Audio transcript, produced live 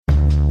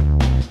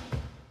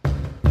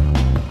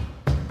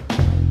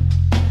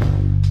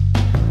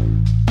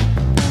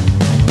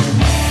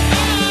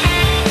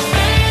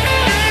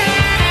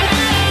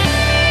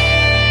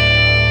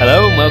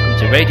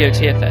Radio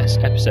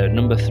TFS, episode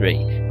number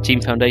 3,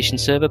 Team Foundation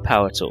Server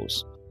Power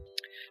Tools.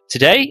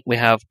 Today, we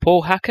have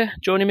Paul Hacker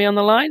joining me on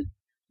the line,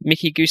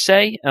 Mickey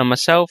Gousset, and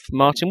myself,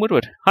 Martin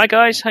Woodward. Hi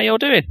guys, how y'all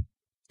doing?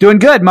 Doing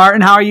good,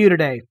 Martin. How are you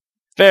today?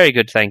 Very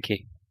good, thank you.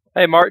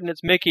 Hey Martin,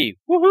 it's Mickey.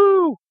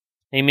 Woohoo!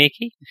 Hey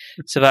Mickey.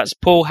 So that's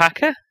Paul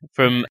Hacker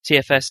from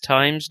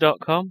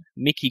tfstimes.com,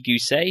 Mickey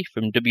Gousset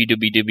from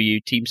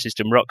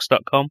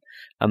www.teamsystemrocks.com,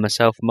 and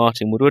myself,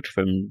 Martin Woodward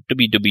from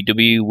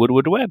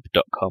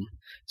www.woodwardweb.com.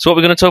 So what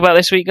we're going to talk about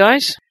this week,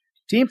 guys?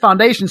 Team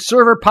Foundation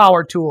Server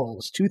Power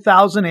Tools,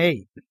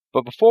 2008.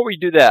 But before we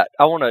do that,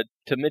 I want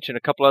to mention a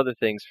couple other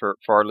things for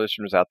our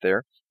listeners out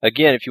there.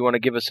 Again, if you want to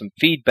give us some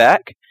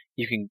feedback,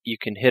 you can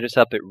hit us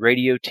up at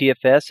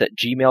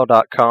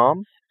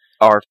radiotfs@gmail.com.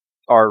 Our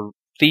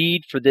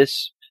feed for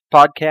this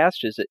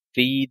podcast is at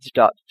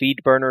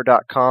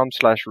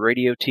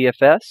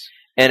feeds.feedburner.com/radiotfs.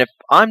 And if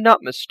I'm not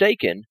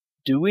mistaken,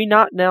 do we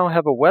not now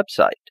have a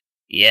website?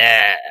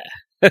 Yeah.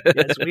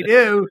 Yes, we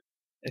do.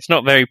 It's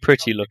not very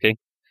pretty looking.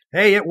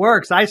 Hey, it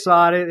works. I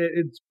saw it.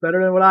 It's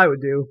better than what I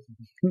would do.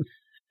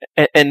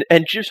 And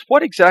just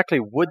what exactly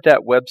would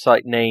that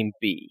website name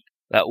be?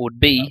 That would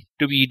be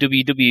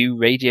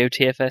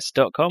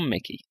www.radiotfs.com,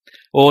 Mickey.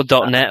 Or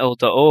 .net or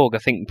 .org. I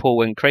think Paul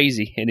went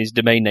crazy in his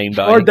domain name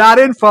buying. Or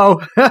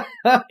 .info.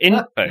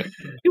 Info.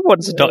 Who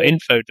wants a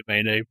 .info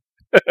domain name?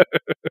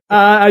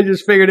 I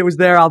just figured it was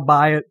there. I'll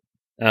buy it.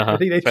 Uh-huh, I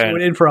think they threw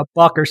it in for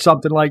 $1 or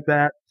something like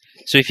that.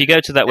 So if you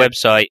go to that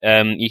website,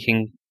 you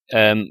can.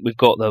 We've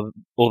got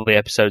all the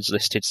episodes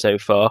listed so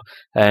far,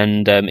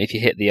 and if you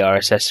hit the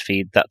RSS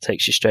feed, that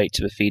takes you straight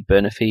to the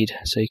FeedBurner feed,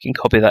 so you can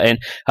copy that in.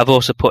 I've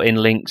also put in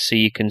links so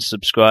you can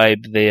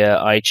subscribe via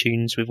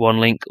iTunes with one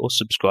link, or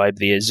subscribe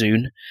via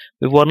Zune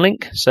with one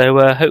link. So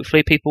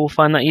hopefully people will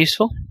find that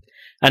useful.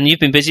 And you've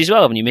been busy as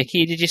well, haven't you,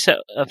 Mickey? I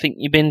think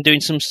you've been doing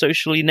some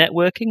socially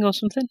networking or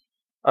something?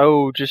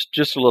 Oh,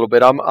 just a little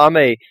bit. I'm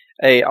a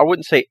I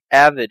wouldn't say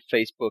avid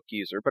Facebook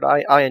user, but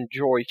I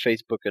enjoy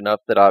Facebook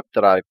enough that I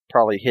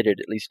probably hit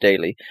it at least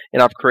daily.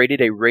 And I've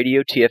created a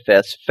Radio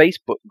TFS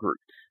Facebook group.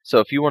 So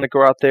if you want to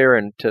go out there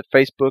and to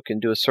Facebook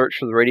and do a search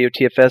for the Radio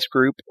TFS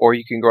group, or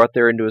you can go out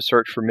there and do a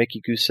search for Mickey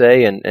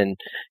Gousset and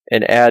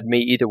add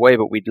me either way.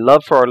 But we'd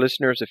love for our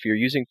listeners, if you're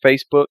using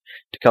Facebook,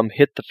 to come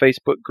hit the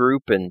Facebook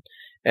group and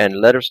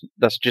let us.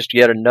 That's just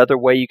yet another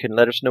way you can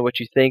let us know what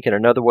you think, and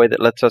another way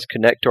that lets us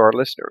connect to our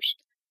listeners.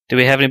 Do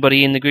we have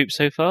anybody in the group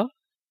so far?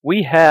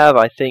 We have,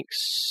 I think,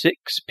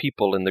 6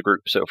 people in the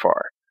group so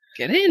far.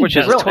 Get in! Which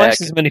That's is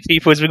twice as many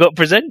people as we got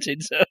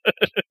presented. So.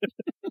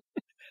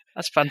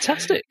 That's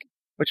fantastic.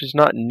 Which is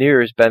not near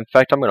as bad. In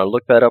fact, I'm going to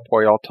look that up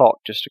while y'all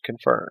talk just to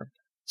confirm.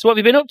 So what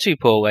have you been up to,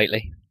 Paul,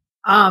 lately?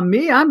 I'm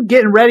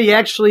getting ready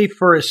actually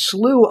for a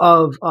slew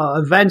of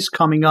events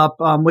coming up.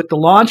 With the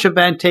launch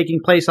event taking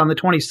place on the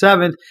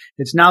 27th,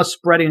 it's now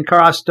spreading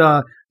across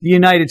the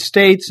United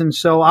States, and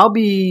so I'll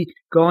be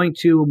going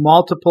to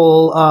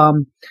multiple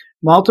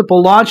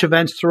launch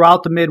events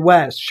throughout the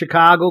Midwest: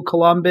 Chicago,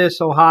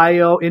 Columbus,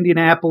 Ohio,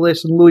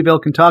 Indianapolis, and Louisville,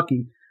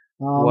 Kentucky.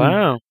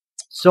 Wow.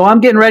 So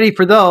I'm getting ready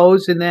for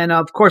those. And then,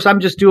 of course, I'm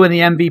just doing the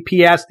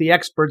MVP Ask the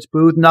Experts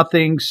booth,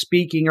 nothing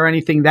speaking or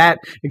anything that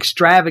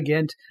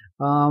extravagant,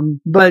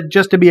 but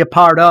just to be a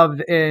part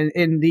of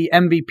in the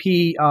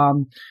MVP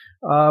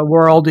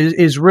world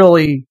is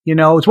really,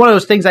 it's one of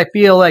those things I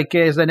feel like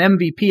as an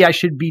MVP I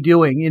should be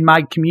doing in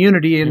my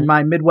community, in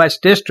my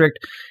Midwest district,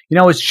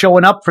 is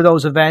showing up for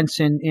those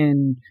events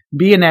and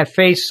being that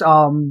face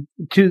to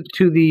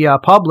the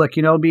public,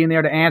 being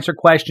there to answer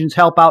questions,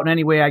 help out in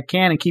any way I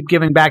can, and keep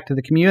giving back to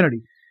the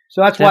community.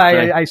 So that's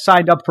why I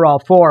signed up for all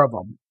 4 of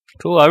them.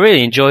 Cool. I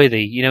really enjoy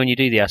when you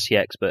do the Ask the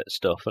Expert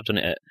stuff. I've done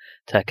it at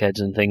Tech Heads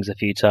and things a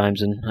few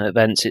times, and at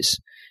events it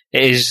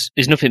is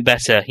nothing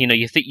better.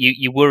 You think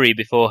you worry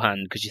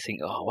beforehand because you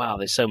think, oh wow,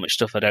 there's so much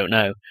stuff I don't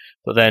know.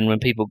 But then when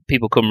people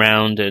come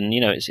round and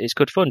it's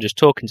good fun just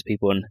talking to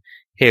people and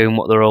hearing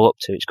what they're all up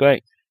to. It's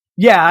great.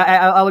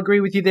 Yeah, I'll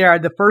agree with you there.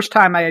 The first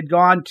time I had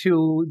gone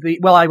to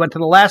I went to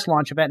the last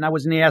launch event and I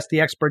was in the Ask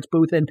the Experts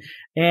booth and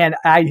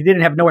I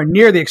didn't have nowhere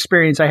near the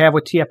experience I have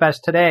with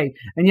TFS today.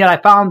 And yet I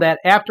found that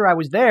after I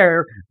was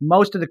there,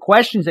 most of the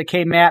questions that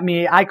came at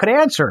me, I could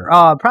answer,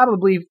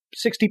 probably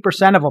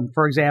 60% of them,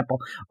 for example.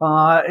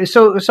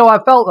 So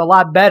I felt a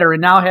lot better.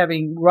 And now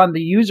having run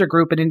the user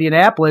group in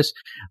Indianapolis,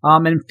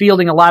 and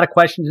fielding a lot of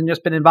questions and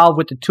just been involved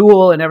with the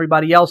tool and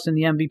everybody else in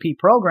the MVP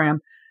program,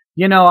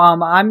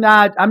 I'm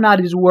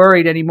not as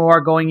worried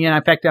anymore going in.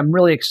 In fact, I'm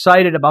really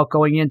excited about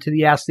going into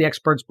the Ask the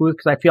Experts booth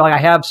because I feel like I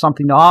have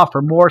something to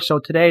offer more so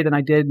today than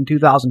I did in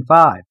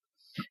 2005.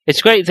 It's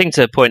a great thing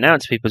to point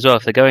out to people as well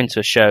if they're going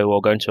to a show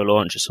or going to a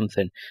launch or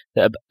something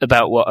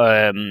about what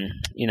a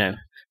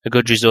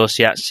good resource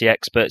the Ask the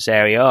Experts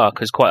area are,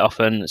 because quite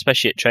often,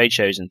 especially at trade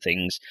shows and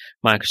things,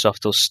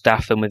 Microsoft will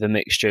staff them with a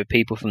mixture of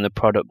people from the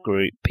product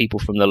group, people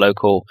from the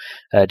local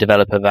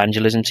developer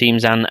evangelism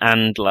teams, and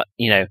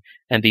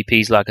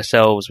MVPs like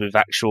ourselves with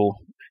actual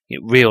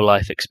real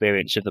life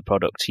experience of the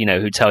product,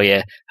 who tell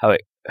you how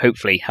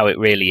it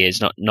really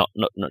is, not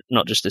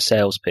just a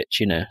sales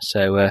pitch,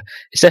 So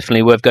it's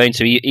definitely worth going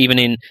to, even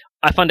in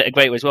I find it a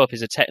great way as well if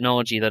it's a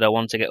technology that I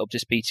want to get up to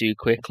speed to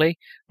quickly,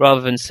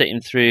 rather than sitting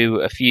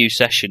through a few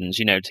sessions,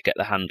 to get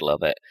the handle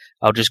of it.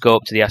 I'll just go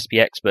up to the Ask the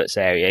Experts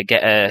area,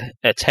 get a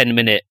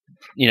 10-minute,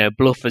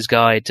 bluffer's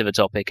guide to the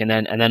topic, and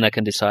then I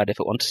can decide if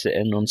I want to sit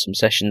in on some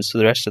sessions for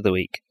the rest of the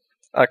week.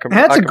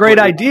 That's a great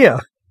idea.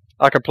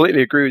 I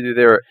completely agree with you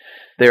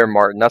there,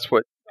 Martin. That's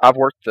what I've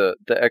worked the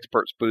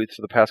experts booth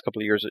for the past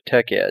couple of years at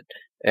TechEd,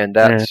 and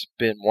that's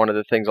been one of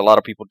the things a lot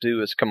of people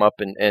do is come up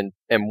and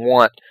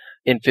want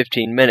in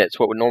 15 minutes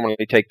what would normally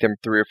take them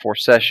 3 or 4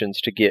 sessions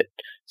to get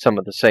some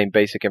of the same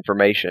basic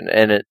information.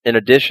 And in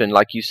addition,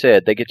 like you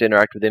said, they get to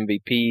interact with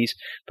MVPs,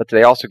 but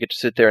they also get to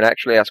sit there and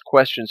actually ask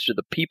questions to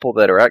the people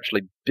that are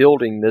actually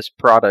building this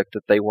product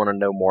that they want to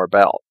know more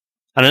about.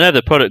 And I know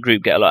the product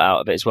group get a lot out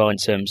of it as well in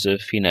terms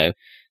of,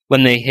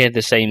 when they hear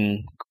the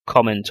same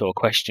comment or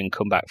question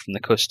come back from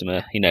the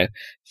customer,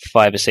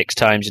 5 or 6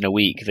 times in a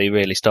week, they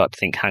really start to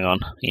think, hang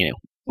on,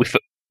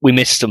 we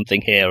missed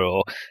something here,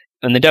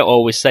 and they don't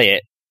always say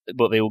it,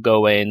 but they will go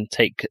away and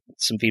take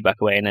some feedback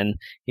away, and then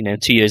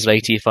 2 years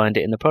later you find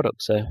it in the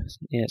product. So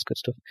yeah, it's good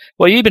stuff.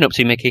 What have you been up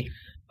to, Mickey?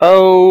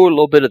 Oh, a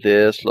little bit of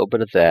this, a little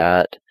bit of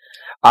that.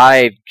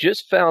 I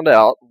just found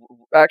out,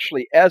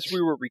 actually, as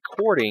we were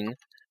recording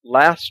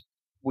last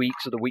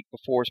week's or the week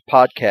before's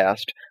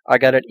podcast, I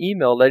got an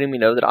email letting me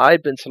know that I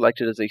had been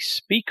selected as a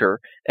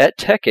speaker at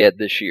TechEd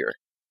this year,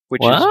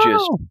 which is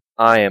just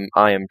I am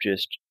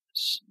just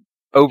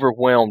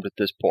overwhelmed at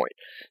this point.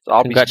 So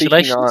I'll be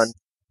speaking on.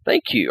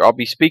 Thank you. I'll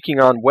be speaking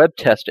on web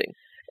testing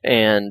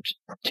and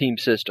team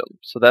system.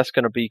 So that's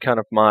going to be kind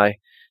of my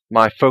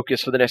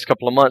focus for the next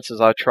couple of months as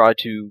I try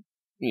to,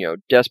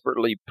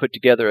 desperately put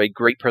together a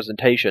great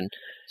presentation.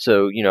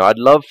 So, I'd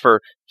love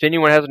if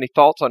anyone has any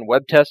thoughts on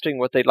web testing,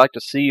 what they'd like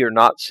to see or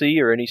not see,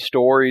 or any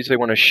stories they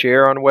want to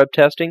share on web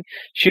testing,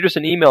 shoot us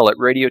an email at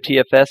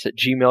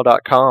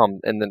radiotfs@gmail.com,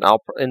 and then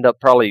I'll end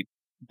up probably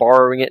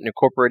borrowing it and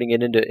incorporating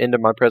it into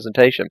my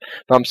presentation.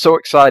 But I'm so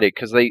excited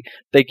because they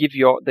give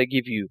you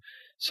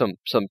some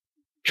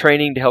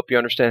training to help you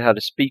understand how to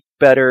speak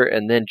better,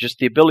 and then just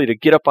the ability to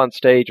get up on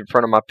stage in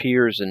front of my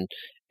peers and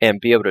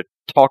be able to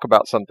talk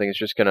about something is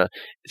just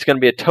it's gonna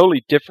be a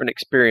totally different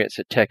experience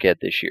at TechEd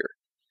this year.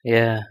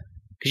 Yeah,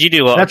 because you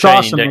do a lot That's of training,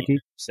 awesome, don't Mickey. you?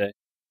 So.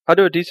 I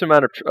do a decent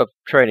amount of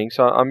training,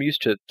 so I'm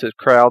used to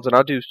crowds, and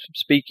I do some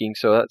speaking,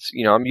 so that's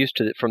I'm used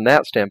to it from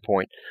that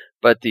standpoint.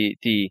 But the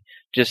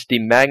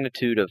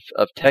magnitude of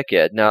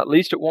TechEd, now at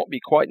least it won't be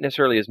quite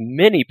necessarily as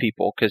many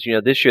people, because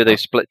this year they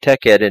split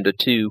TechEd into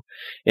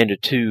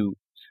two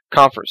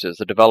conferences,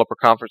 the developer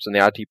conference and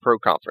the IT Pro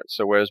conference.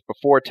 So whereas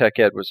before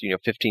TechEd was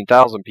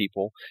 15,000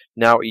 people,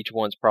 now each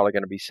one's probably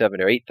going to be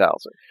 7,000 or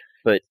 8,000.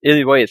 But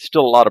either way, it's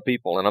still a lot of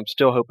people, and I'm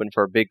still hoping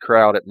for a big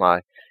crowd at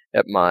my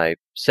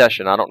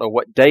session. I don't know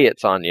what day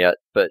it's on yet,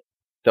 but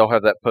they'll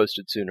have that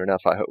posted soon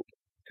enough, I hope.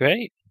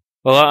 Great.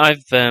 Well,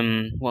 I've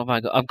what have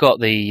I got? I've got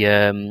the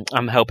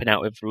I'm helping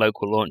out with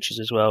local launches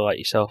as well, like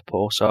yourself,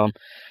 Paul. So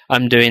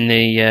I'm doing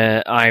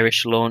the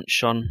Irish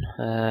launch on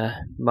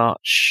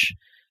March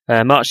the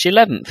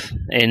 11th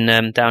in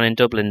down in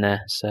Dublin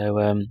there. So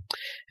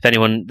if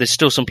anyone, there's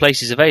still some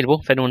places available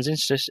if anyone's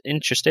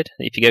interested.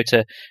 If you go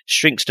to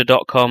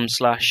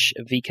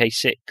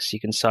shrinkster.com/VK6, you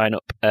can sign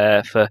up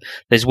for.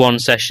 There's one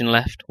session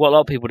left. What a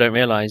lot of people don't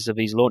realise of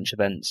these launch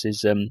events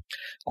is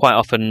quite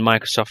often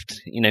Microsoft,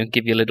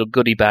 give you a little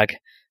goodie bag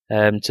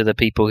to the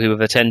people who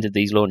have attended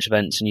these launch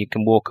events, and you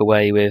can walk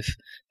away with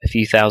a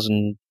few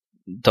 $1,000,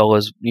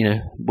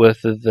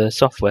 worth of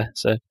software.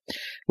 So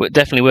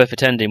definitely worth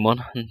attending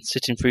one and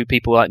sitting through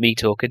people like me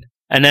talking.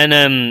 And then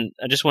I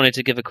just wanted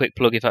to give a quick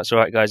plug, if that's all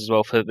right, guys, as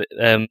well. For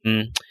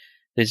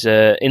there's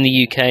in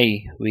the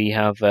UK we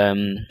have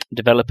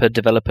developer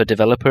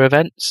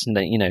events, and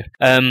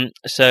and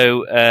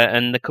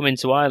they're coming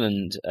to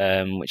Ireland,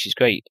 which is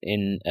great,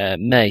 in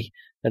May,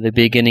 at the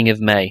beginning of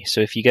May.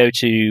 So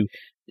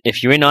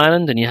if you're in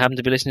Ireland and you happen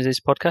to be listening to this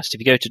podcast, if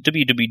you go to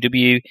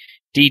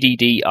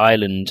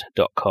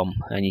www.ddireland.com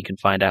and you can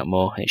find out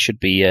more. It should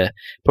be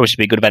probably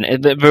be a good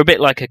event. They're a bit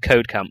like a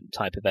Code Camp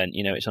type event.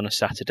 It's on a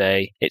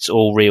Saturday. It's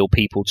all real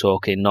people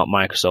talking, not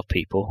Microsoft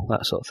people,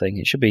 that sort of thing.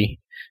 It should be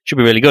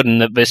really good.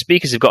 And the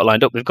speakers we've got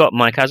lined up, we've got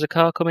Mike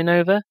Azakar coming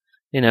over,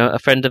 a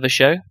friend of the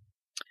show,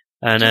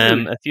 and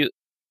a few.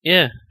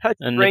 Yeah, how'd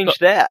you arrange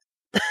that?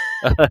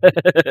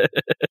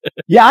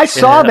 Yeah, I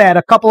saw that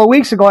a couple of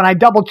weeks ago, and I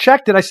double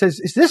checked it. I says,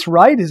 "Is this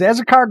right? Is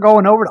Azakar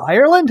going over to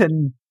Ireland?"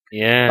 And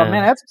yeah, oh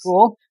man, that's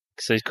cool.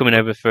 So he's coming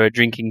over for a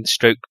drinking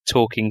stroke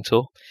talking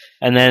tour,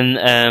 and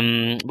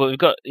then but we've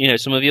got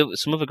some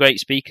other great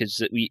speakers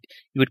that you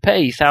would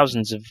pay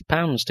thousands of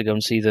pounds to go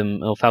and see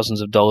them, or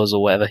thousands of dollars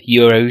or whatever,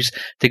 euros,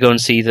 to go and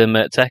see them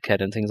at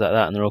TechEd and things like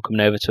that, and they're all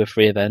coming over to a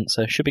free event,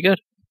 so it should be good.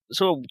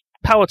 So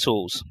power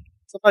tools.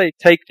 Somebody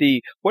take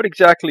what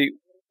exactly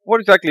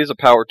is a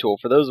power tool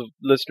for those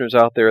listeners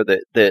out there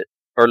that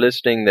are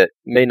listening that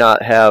may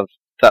not have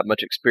that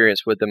much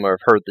experience with them or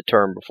have heard the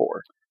term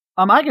before?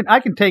 I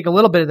can take a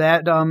little bit of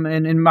that,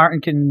 and Martin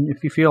can,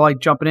 if you feel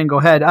like jumping in, go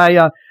ahead.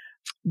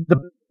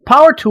 The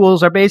Power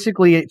tools are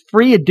basically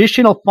free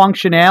additional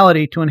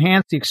functionality to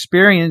enhance the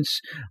experience,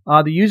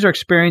 the user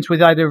experience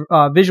with either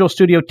Visual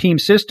Studio Team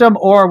System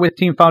or with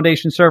Team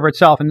Foundation Server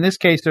itself. In this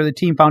case, they're the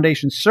Team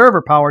Foundation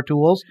Server power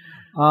tools,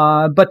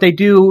 but they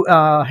do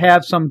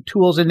have some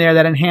tools in there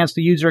that enhance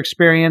the user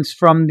experience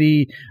from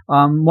the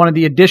one of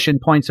the addition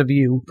points of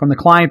view, from the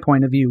client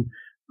point of view.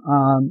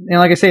 And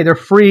like I say, they're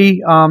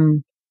free.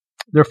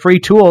 They're free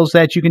tools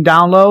that you can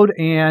download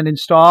and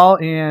install,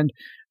 and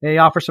they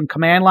offer some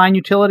command line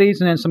utilities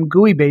and then some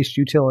GUI-based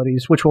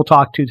utilities, which we'll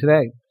talk to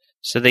today.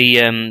 So the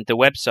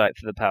website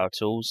for the Power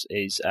Tools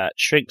is at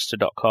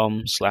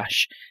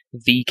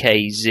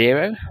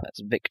shrinkster.com/VK0.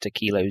 That's Victor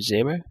Kilo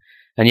 0.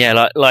 And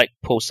yeah, like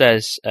Paul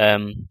says,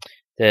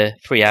 they're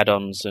free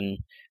add-ons, and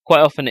quite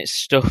often it's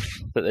stuff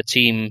that the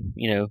team,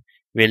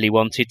 really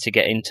wanted to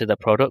get into the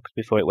product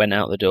before it went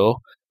out the door,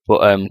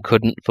 but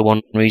couldn't for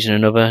one reason or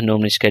another,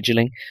 normally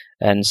scheduling.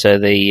 And so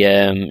they,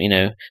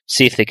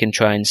 see if they can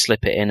try and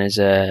slip it in as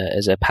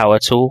a power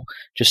tool,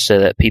 just so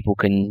that people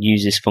can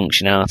use this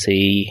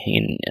functionality.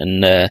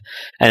 And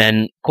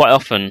then quite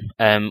often,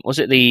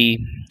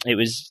 it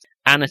was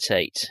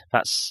Annotate,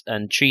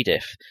 and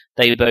TreeDiff.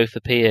 They both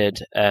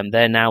appeared.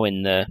 They're now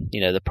in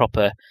the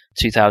proper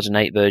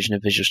 2008 version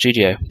of Visual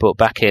Studio, but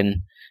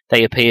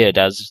they appeared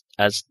as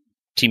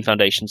Team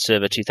Foundation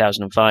Server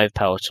 2005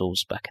 power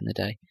tools back in the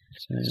day.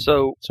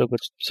 So good.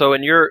 So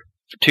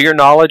to your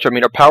knowledge, are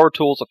Power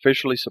Tools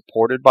officially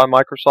supported by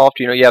Microsoft?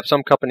 You have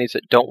some companies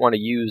that don't want to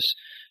use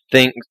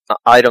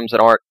items that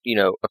aren't,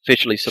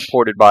 officially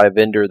supported by a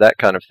vendor, that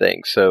kind of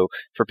thing. So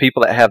for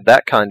people that have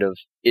that kind of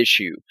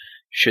issue,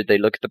 should they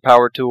look at the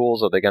Power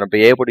Tools? Are they going to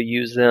be able to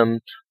use them?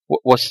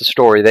 What's the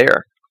story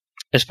there?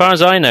 As far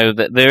as I know,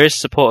 that there is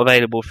support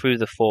available through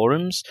the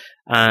forums,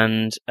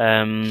 and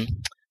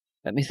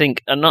let me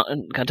think. I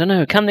don't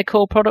know. Can they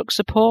call product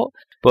support?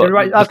 But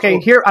right, okay,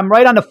 here I'm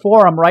right on the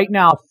forum right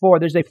now.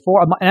 There's an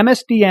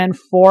MSDN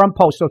forum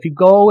post. So if you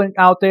go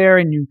out there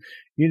and you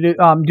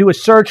do a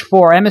search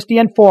for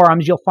MSDN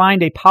forums, you'll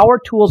find a Power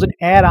Tools and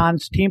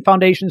Add-ons Team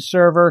Foundation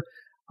Server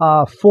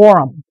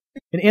forum.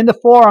 And in the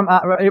forum,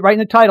 right in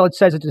the title, it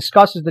says it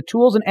discusses the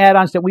tools and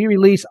add-ons that we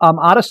release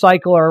out of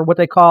cycle, or what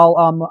they call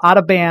out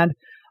of band,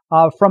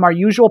 from our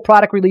usual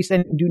product release,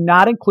 and do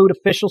not include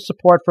official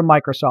support from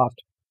Microsoft.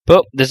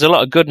 But there's a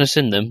lot of goodness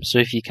in them, so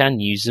if you can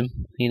use them,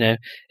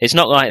 it's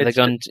not like they're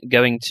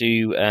going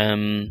to.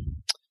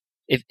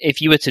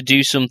 If you were to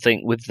do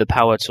something with the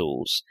Power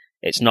Tools,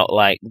 it's not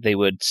like they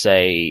would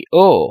say,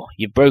 "Oh,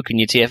 you've broken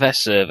your TFS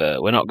server.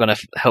 We're not going to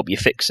help you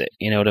fix it."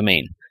 You know what I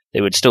mean?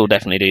 They would still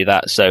definitely do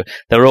that. So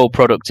they're all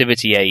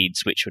productivity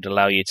aids, which would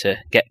allow you to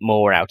get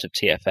more out of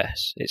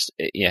TFS.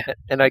 Yeah.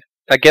 And I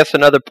guess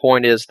another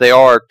point is they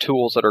are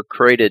tools that are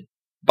created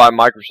by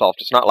Microsoft.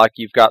 It's not like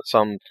you've got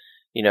some,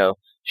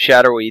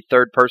 shadowy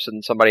third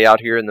person, somebody out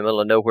here in the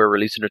middle of nowhere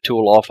releasing a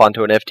tool off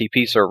onto an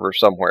FTP server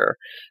somewhere.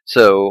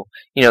 So,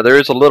 there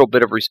is a little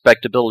bit of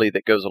respectability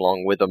that goes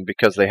along with them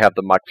because they have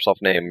the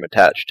Microsoft name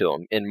attached to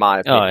them, in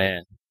my opinion. Oh,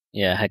 yeah.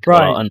 Yeah, heck of a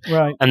lot.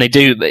 And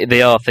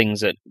they are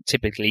things that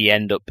typically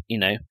end up, in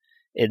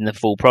the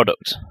full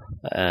product.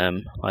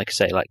 Like I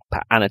say, like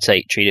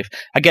Annotate, TreeDiff.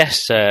 I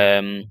guess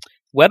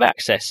Web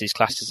Access is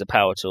classed as a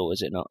power tool,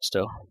 is it not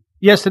still?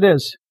 Yes, it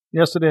is.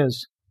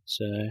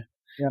 So...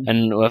 Yeah.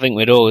 And I think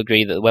we'd all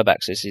agree that the Web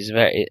Access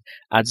it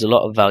adds a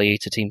lot of value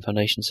to Team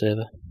Foundation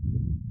Server.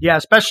 Yeah,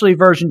 especially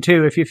version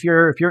 2. If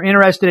you're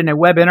interested in a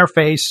web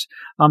interface,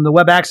 the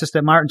Web Access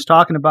that Martin's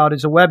talking about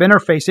is a web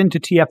interface into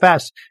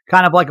TFS,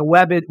 kind of like a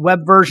web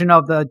version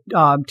of the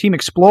Team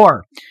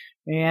Explorer.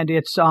 And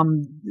it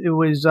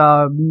was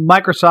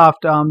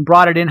Microsoft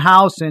brought it in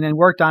house and then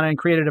worked on it and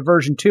created a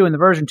version 2. And the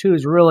version 2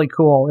 is really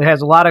cool. It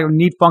has a lot of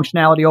neat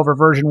functionality over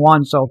version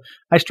 1. So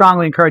I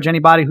strongly encourage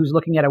anybody who's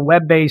looking at a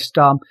web-based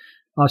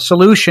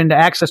solution to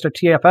access their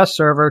TFS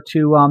server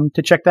to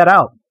check that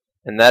out.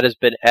 And that has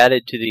been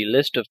added to the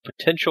list of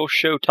potential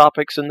show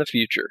topics in the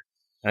future.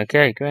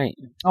 Okay, great.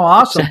 Oh,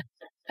 awesome. So,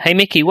 hey,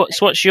 Mickey,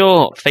 what's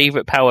your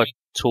favorite power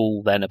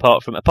tool then?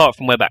 Apart from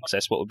Web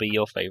Access, what would be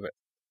your favorite?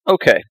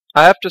 Okay,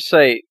 I have to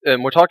say,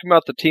 and we're talking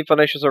about the Team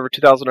Foundation Server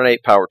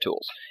 2008 Power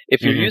Tools.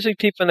 If you're using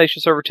Team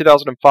Foundation Server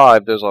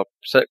 2005, there's a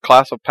set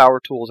class of Power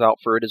Tools out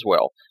for it as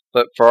well.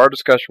 But for our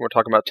discussion, we're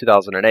talking about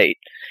 2008.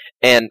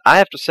 And I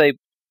have to say,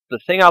 the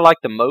thing I like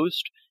the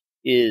most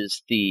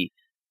is the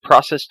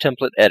Process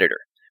Template Editor,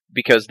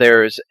 because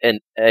there's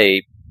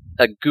a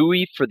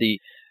GUI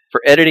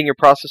for editing your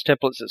process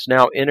templates that's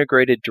now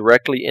integrated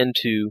directly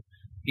into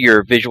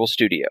your Visual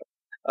Studio.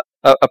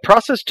 A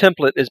process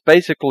template is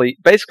basically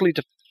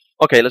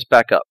okay, let's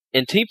back up.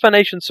 In Team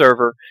Foundation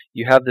Server,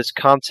 you have this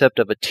concept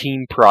of a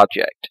team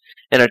project.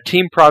 And a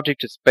team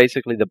project is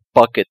basically the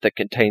bucket that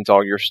contains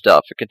all your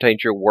stuff. It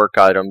contains your work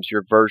items,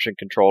 your version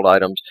controlled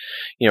items,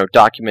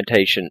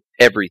 documentation,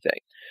 everything.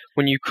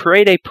 When you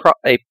create a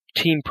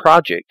team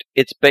project,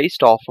 it's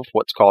based off of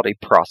what's called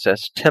a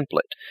process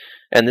template.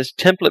 And this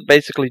template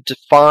basically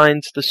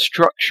defines the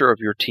structure of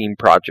your team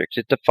project.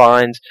 It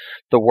defines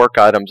the work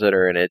items that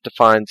are in it. It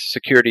defines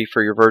security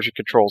for your version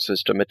control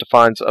system. It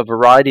defines a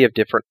variety of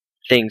different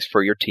things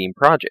for your team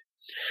project.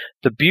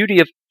 The beauty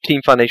of Team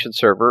Foundation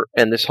Server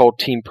and this whole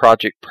team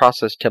project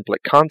process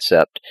template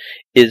concept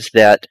is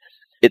that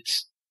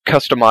it's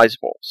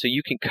customizable. So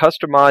you can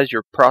customize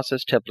your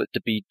process template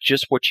to be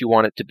just what you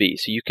want it to be.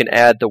 So you can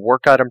add the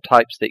work item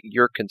types that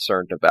you're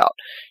concerned about.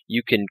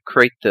 You can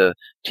create the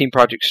team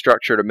project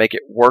structure to make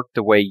it work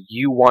the way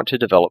you want to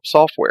develop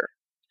software.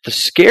 The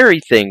scary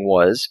thing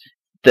was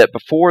that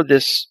before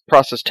this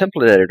process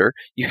template editor,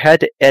 you had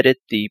to edit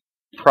the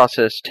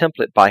process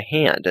template by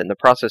hand, and the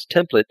process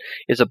template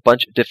is a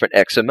bunch of different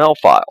XML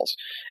files,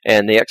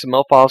 and the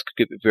XML files could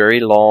get very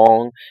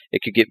long,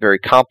 it could get very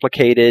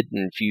complicated,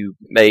 and if you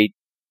made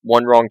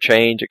one wrong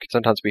change, it could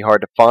sometimes be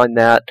hard to find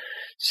that.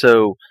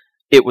 So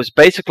it was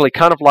basically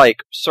kind of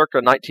like circa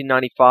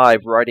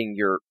 1995 writing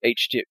your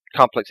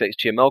complex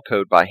HTML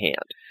code by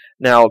hand.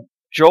 Now,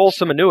 Joel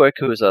Simonuk,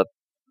 who is a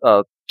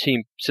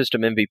Team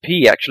System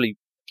MVP, actually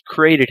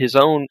created his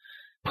own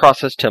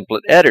process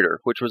template editor,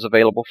 which was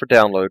available for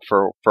download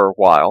for a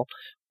while,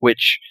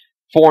 which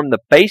formed the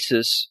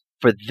basis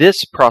for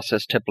this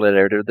process template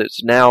editor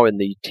that's now in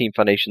the Team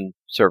Foundation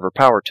Server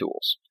Power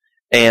Tools.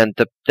 And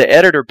the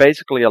editor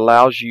basically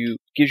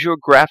gives you a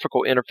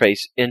graphical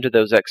interface into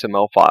those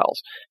XML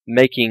files,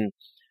 making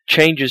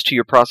changes to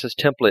your process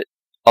template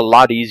a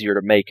lot easier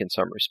to make in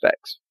some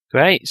respects.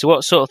 Great. So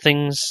what sort of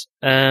things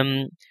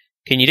can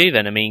you do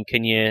then? I mean,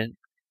 can you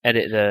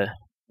edit the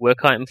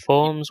work item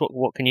forms?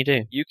 What can you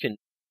do?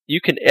 You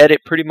can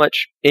edit pretty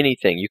much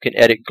anything. You can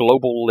edit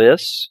global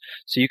lists.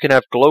 So you can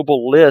have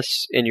global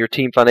lists in your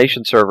Team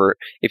Foundation server.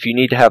 If you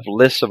need to have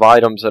lists of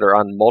items that are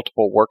on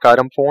multiple work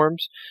item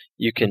forms,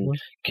 you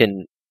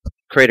can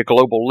create a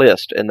global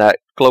list, and that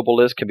global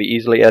list can be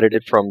easily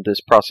edited from this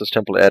process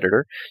template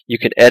editor. You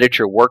can edit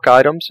your work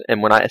items,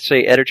 and when I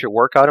say edit your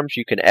work items,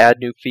 you can add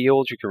new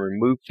fields, you can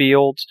remove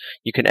fields,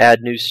 you can add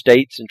new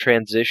states and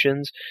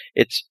transitions.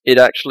 It's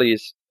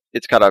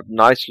got a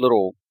nice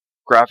little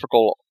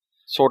graphical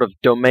sort of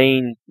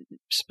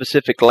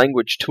domain-specific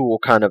language tool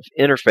kind of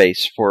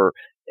interface for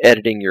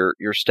editing your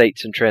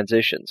states and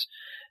transitions.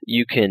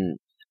 You can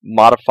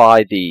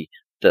modify the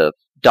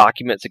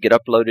documents that get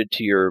uploaded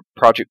to your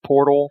project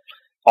portal.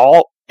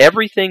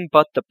 Everything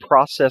but the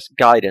process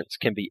guidance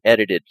can be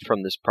edited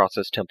from this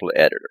process template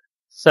editor.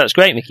 So that's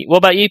great, Mickey. What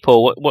about you,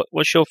 Paul?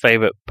 What's your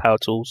favorite Power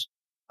Tools?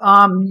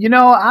 I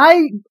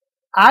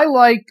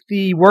like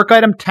the work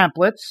item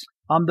templates.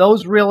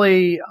 Those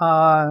really,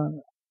 I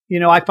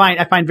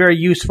find very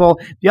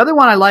useful. The other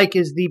one I like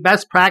is the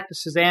best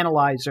practices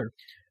analyzer.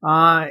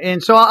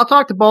 And so I'll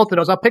talk to both of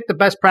those. I'll pick the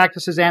best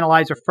practices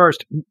analyzer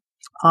first.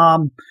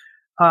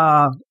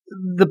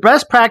 The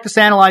best practice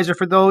analyzer,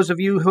 for those of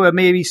you who have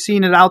maybe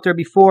seen it out there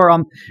before,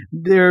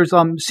 there's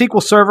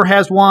SQL Server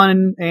has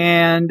one,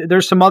 and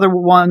there's some other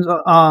ones,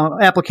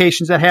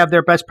 applications that have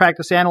their best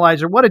practice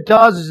analyzer. What it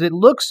does is it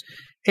looks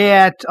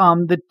at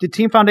the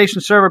Team Foundation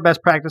Server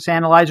Best Practice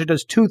Analyzer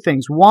does two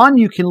things. One,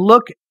 you can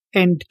look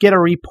and get a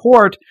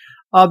report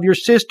of your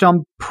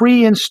system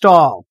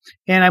pre-install.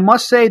 And I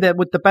must say that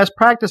with the Best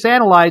Practice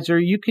Analyzer,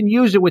 you can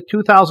use it with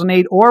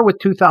 2008 or with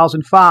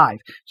 2005.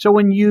 So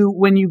when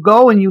you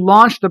go and you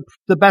launch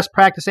the Best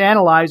Practice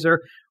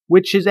Analyzer,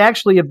 which is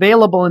actually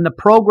available in the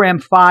program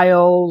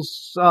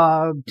files,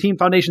 Team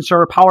Foundation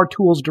Server Power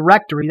Tools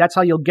directory, that's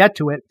how you'll get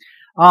to it.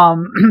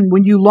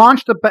 When you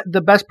launch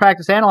the Best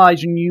Practice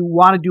Analyzer and you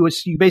want to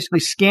you basically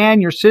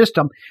scan your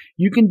system,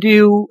 you can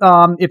do,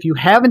 if you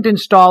haven't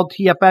installed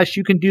TFS,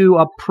 you can do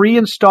a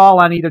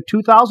pre-install on either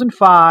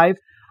 2005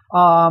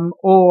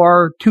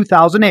 or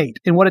 2008.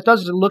 And what it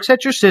does is it looks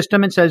at your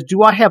system and says,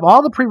 do I have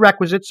all the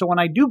prerequisites? So when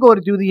I do go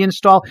to do the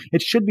install,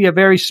 it should be a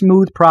very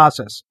smooth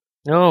process.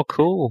 Oh,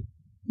 cool.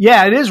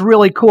 Yeah, it is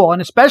really cool,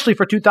 and especially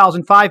for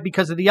 2005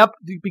 because as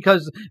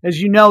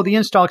you know, the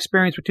install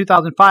experience with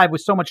 2005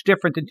 was so much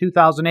different than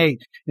 2008.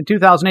 In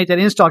 2008, that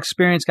install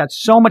experience got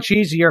so much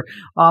easier,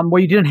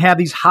 where you didn't have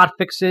these hot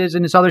fixes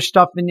and this other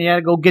stuff, and you had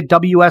to go get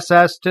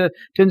WSS to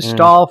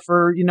install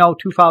for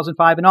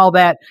 2005 and all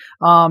that.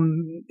 But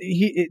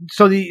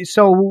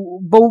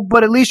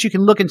at least you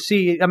can look and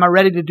see, am I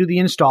ready to do the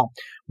install?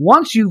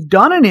 Once you've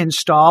done an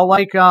install,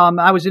 like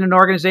I was in an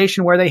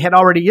organization where they had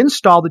already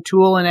installed the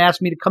tool and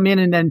asked me to come in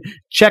and then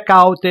check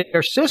out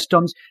their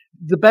systems,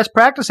 the Best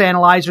Practice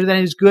Analyzer then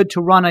is good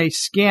to run a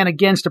scan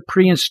against a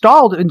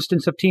pre-installed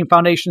instance of Team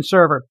Foundation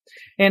Server.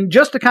 And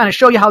just to kind of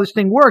show you how this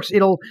thing works,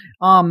 it'll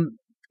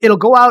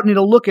go out and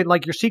it'll look at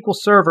like your SQL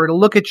Server. It'll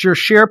look at your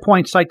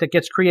SharePoint site that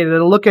gets created.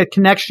 It'll look at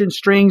connection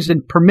strings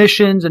and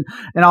permissions and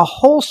a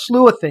whole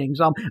slew of things.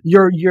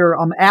 Your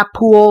app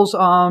pools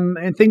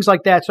and things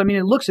like that. So I mean,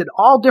 it looks at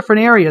all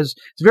different areas.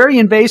 It's very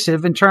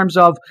invasive in terms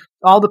of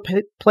all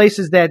the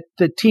places that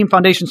the Team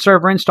Foundation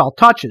Server install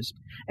touches.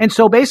 And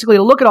so basically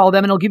it'll look at all of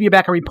them and it'll give you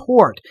back a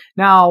report.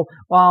 Now,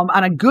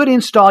 on a good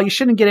install, you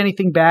shouldn't get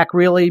anything back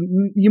really.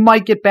 You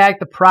might get back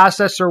the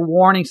processor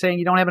warning saying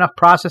you don't have enough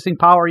processing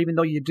power even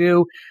though you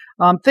do.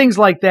 Things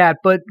like that.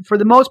 But for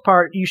the most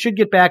part, you should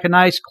get back a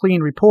nice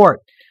clean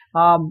report.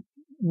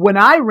 when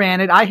I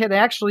ran it, I had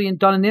actually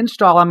done an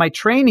install on my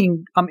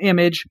training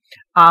image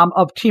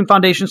of Team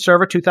Foundation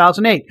Server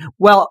 2008.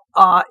 Well,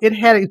 it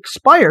had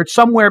expired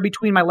somewhere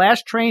between my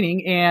last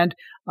training and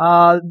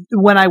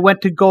when I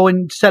went to go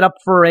and set up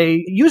for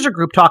a user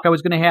group talk I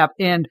was going to have.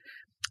 And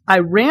I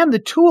ran the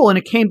tool and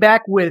it came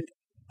back with,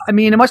 I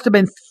mean, it must have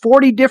been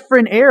 40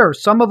 different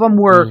errors. Some of them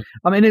were,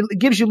 it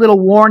gives you little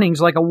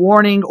warnings, like a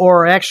warning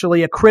or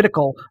actually a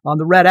critical on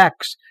the red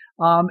X.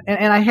 And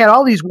I had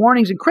all these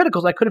warnings and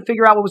criticals. I couldn't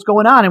figure out what was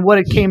going on. And what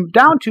it came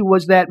down to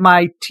was that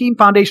my Team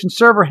Foundation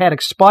server had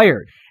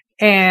expired.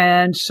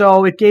 And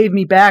so it gave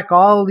me back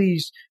all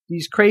these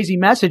crazy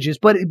messages,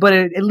 but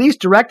it at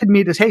least directed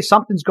me to, hey,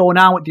 something's going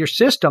on with your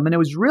system. And it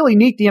was really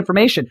neat, the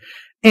information.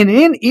 And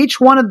in each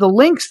one of the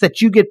links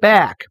that you get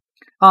back,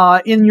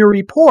 in your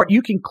report,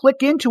 you can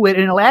click into it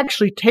and it'll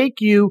actually take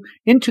you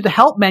into the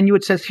help menu.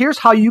 It says, here's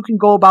how you can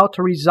go about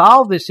to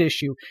resolve this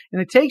issue.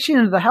 And it takes you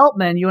into the help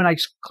menu, and I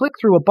clicked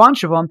through a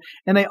bunch of them,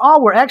 and they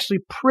all were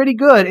actually pretty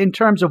good in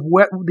terms of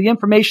what the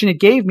information it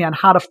gave me on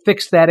how to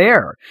fix that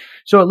error.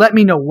 So it let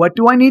me know, what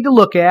do I need to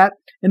look at,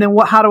 and then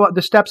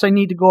the steps I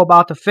need to go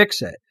about to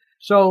fix it.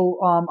 So,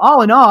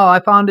 all in all, I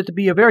found it to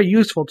be a very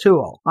useful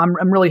tool.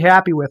 I'm really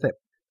happy with it.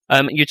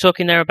 You're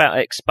talking there about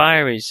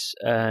expiries,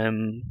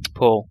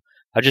 Paul.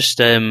 I just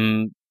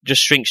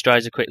Shrinkster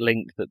has a quick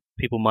link that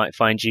people might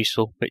find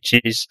useful, which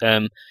is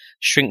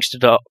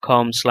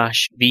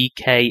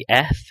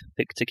shrinkster.com/VKF,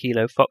 Victor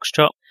Kilo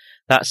Foxtrot.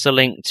 That's a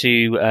link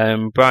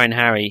to Brian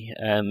Harry,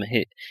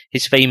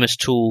 his famous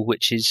tool,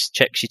 which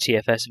checks your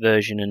TFS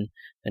version and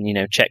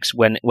checks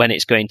when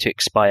it's going to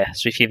expire.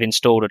 So if you've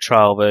installed a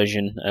trial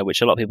version,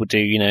 which a lot of people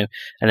do,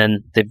 and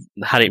then they've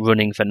had it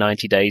running for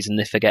 90 days and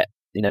they forget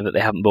that they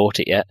haven't bought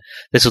it yet,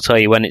 this will tell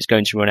you when it's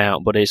going to run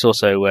out. But it's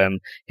also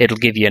it'll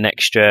give you an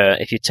extra,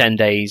 if you're 10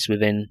 days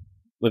within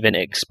it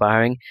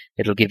expiring,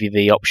 it'll give you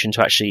the option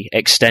to actually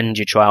extend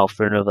your trial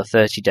for another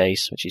 30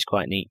 days, which is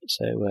quite neat.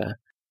 So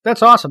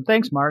that's awesome.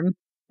 Thanks, Martin.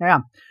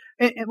 Yeah.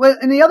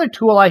 And the other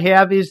tool I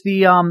have is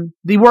the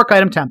work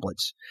item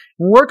templates.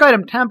 Work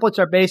item templates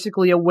are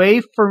basically a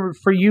way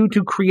for you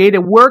to create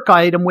a work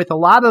item with a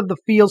lot of the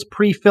fields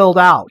pre-filled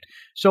out.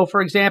 So,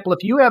 for example,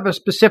 if you have a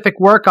specific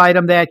work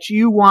item that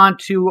you want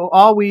to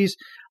always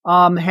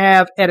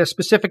have at a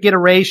specific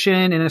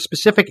iteration in a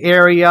specific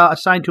area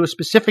assigned to a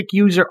specific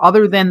user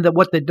other than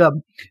what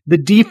the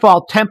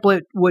default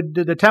template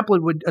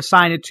would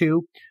assign it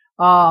to,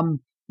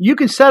 you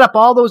can set up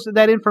all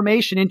that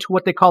information into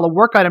what they call a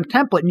work item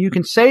template, and you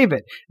can save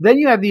it. Then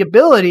you have the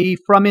ability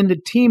from in the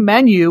team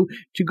menu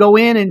to go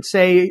in and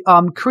say,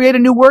 create a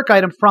new work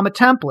item from a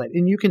template,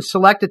 and you can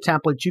select a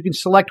template. You can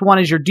select one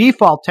as your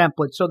default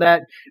template, so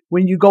that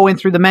when you go in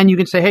through the menu, you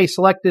can say, hey,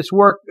 select this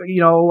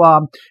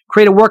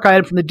create a work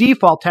item from the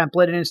default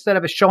template, and instead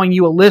of it showing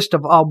you a list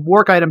of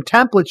work item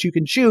templates you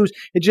can choose,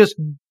 it just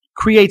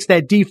creates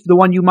the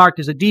one you marked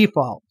as a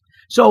default.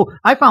 So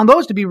I found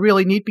those to be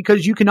really neat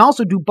because you can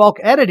also do bulk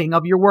editing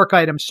of your work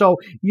items. So,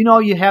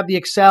 you have the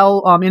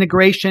Excel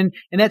integration,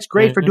 and that's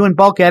great for doing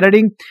bulk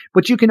editing.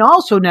 But you can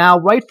also now,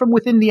 right from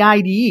within the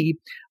IDE,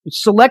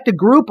 select a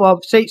group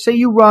of, say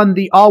you run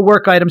the all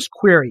work items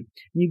query.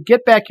 You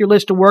get back your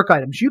list of work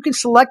items. You can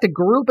select a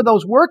group of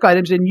those work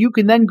items, and you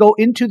can then go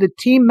into the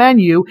team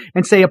menu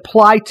and say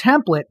apply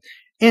template.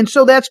 And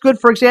so that's good,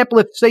 for example,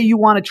 if, say, you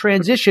want to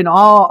transition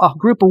a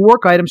group of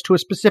work items to a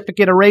specific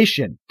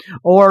iteration,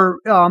 or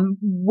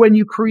when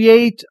you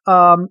create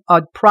a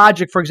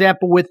project, for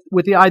example, with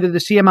either the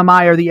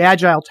CMMI or the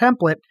Agile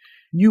template,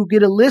 you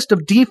get a list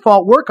of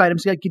default work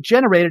items that get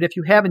generated. If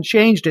you haven't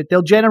changed it,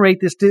 they'll generate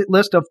this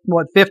list of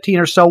 15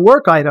 or so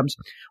work items.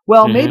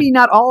 Well, maybe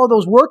not all of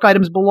those work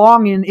items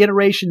belong in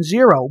iteration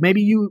 0.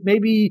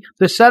 Maybe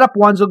the setup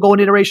ones will go in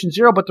iteration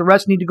 0, but the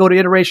rest need to go to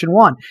iteration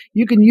 1.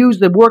 You can use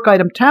the work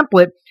item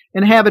template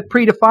and have it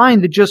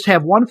predefined to just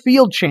have one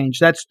field change.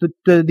 That's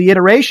the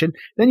iteration.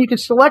 Then you can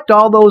select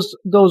all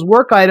those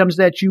work items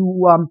that you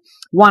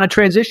want to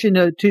transition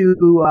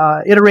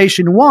to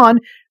iteration 1.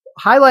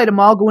 Highlight them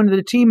all, go into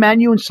the team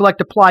menu and select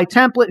apply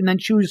template, and then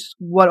choose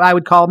what I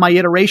would call my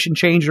iteration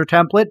changer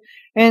template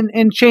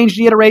and change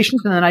the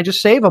iterations, and then I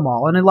just save them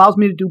all. And it allows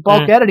me to do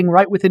bulk editing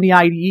right within the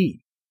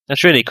IDE.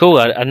 That's really cool.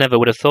 I never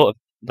would have thought of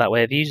that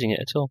way of using it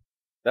at all.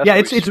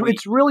 That's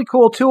it's really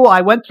cool tool.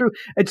 I went through,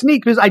 it's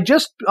neat because I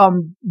just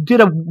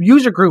did a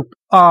user group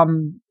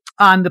on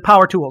the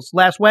Power Tools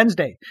last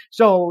Wednesday.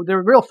 So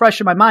they're real fresh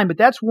in my mind, but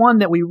that's one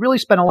that we really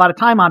spent a lot of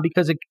time on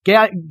because it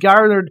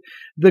garnered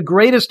the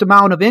greatest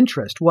amount of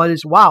interest.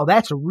 Wow,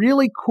 that's a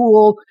really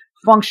cool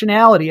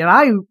functionality. And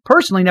I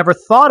personally never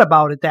thought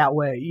about it that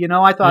way.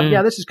 I thought,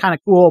 this is kind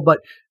of cool, but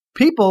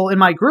people in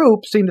my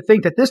group seem to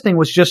think that this thing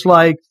was just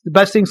like the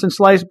best thing since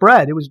sliced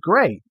bread. It was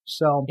great.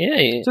 So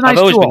it's a nice I've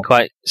always tool. been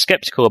quite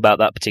skeptical about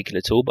that particular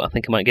tool, but I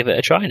think I might give it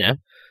a try now.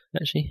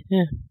 Actually,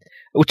 yeah.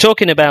 We're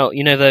talking about,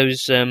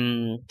 those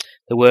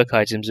the work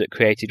items that are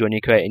created when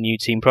you create a new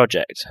team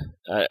project.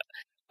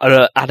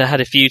 I've had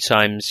a few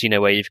times,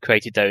 where you've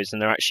created those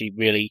and they're actually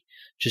really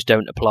just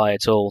don't apply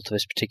at all to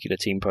this particular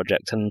team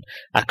project. And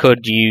I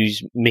could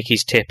use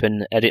Mickey's tip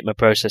and edit my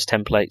process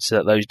templates so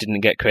that those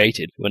didn't get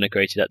created when I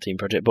created that team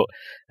project. But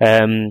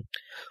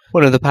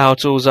one of the power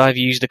tools I've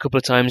used a couple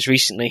of times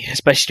recently,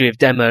 especially with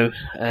demo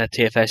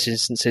TFS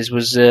instances,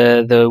 was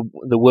the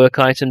work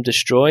item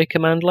destroy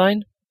command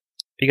line.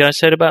 Have you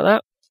guys heard about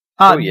that?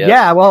 Yes.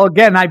 Yeah, well,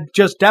 again, I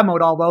just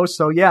demoed all those,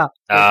 so yeah.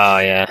 Oh,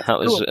 yeah,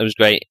 it was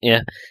great.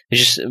 Yeah,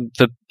 it's just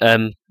for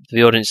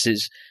the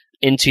audiences.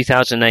 In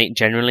 2008,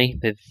 generally,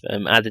 they've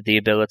added the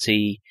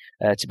ability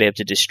to be able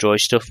to destroy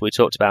stuff. We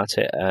talked about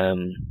it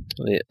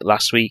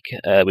last week.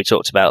 We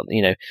talked about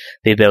the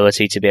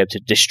ability to be able to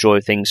destroy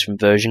things from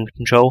version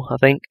control, I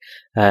think.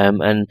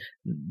 And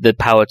the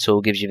power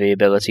tool gives you the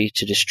ability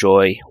to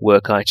destroy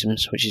work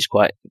items, which is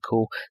quite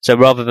cool. So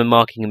rather than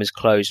marking them as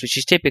closed, which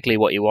is typically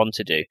what you want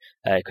to do,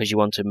 because you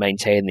want to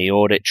maintain the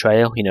audit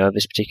trail, of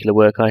this particular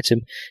work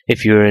item.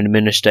 If you're an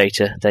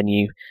administrator, then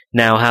you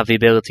now have the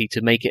ability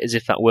to make it as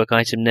if that work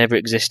item never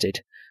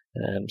existed.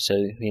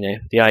 So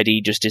the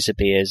ID just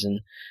disappears, and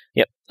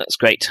yep, that's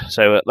great.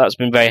 So that's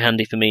been very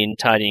handy for me in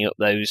tidying up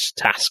those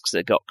tasks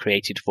that got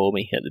created for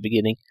me at the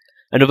beginning.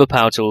 Another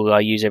power tool I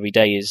use every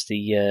day is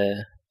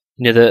the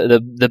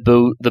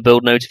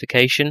build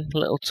notification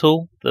little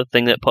tool, the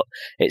thing that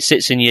it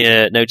sits in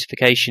your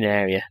notification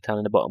area down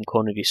in the bottom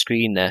corner of your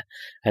screen there,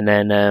 and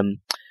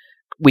then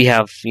we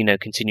have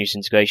continuous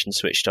integration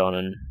switched on,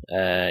 and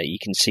you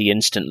can see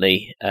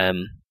instantly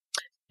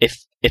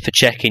if a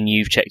check-in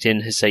you've checked in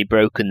has, say,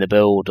 broken the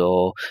build,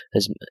 or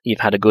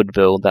you've had a good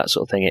build, that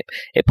sort of thing,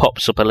 it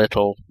pops up a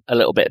little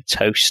bit of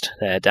toast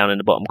there down in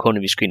the bottom corner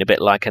of your screen, a bit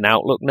like an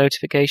Outlook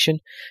notification,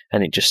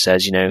 and it just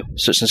says,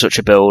 such and such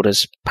a build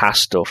has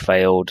passed or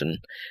failed, and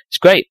it's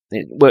great.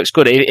 It works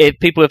good. If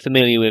people are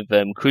familiar with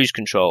Cruise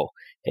Control,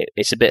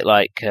 it's a bit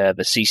like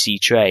the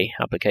CC Tray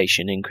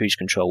application in Cruise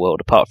Control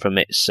world, apart from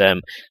it's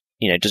it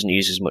doesn't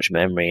use as much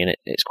memory, and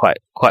it's quite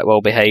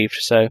well behaved.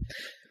 So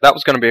that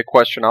was going to be a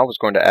question I was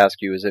going to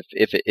ask you, is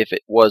if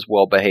it was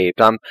well behaved.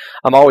 I'm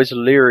always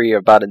leery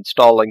about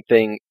installing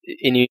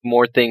any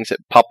more things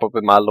that pop up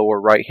in my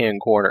lower right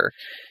hand corner.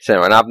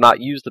 So, and I've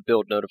not used the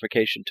build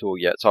notification tool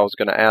yet. So I was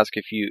going to ask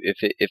if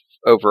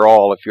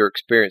overall, if your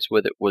experience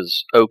with it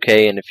was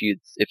okay, and if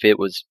it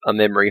was a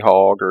memory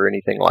hog or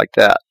anything like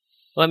that.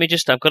 Let me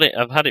just, I've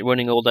had it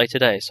running all day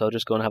today, so I'll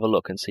just go and have a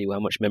look and see how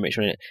much memory it's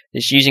running.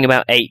 It's using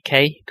about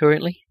 8K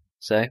currently,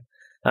 so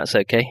that's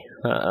okay.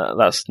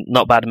 That's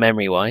not bad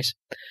memory-wise.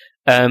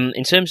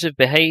 In terms of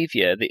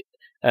behavior,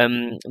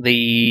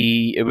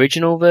 the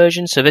original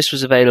version, so this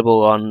was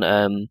available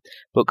on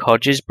Buck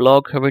Hodges'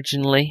 blog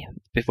originally,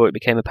 before it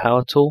became a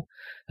power tool,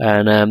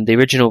 and the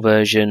original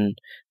version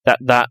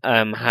that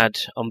had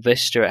on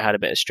Vista, it had a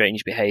bit of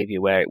strange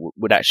behavior where it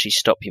would actually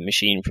stop your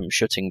machine from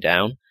shutting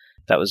down.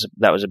 That was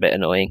a bit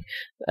annoying.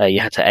 You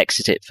had to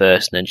exit it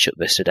first and then shut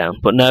Vista down.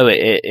 But no,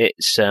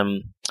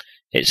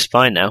 it's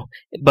fine now.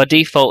 By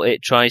default,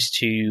 it tries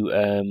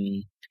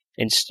to,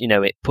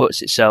 it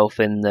puts itself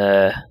in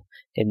the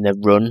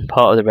run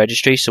part of the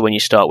registry. So when you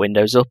start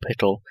Windows up,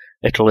 it'll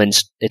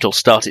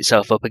start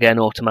itself up again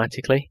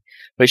automatically,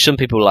 which some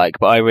people like.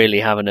 But I really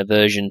have an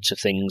aversion to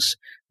things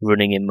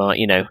running in my,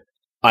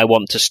 I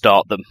want to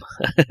start them.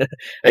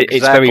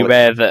 It's very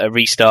rare that I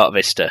restart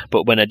Vista,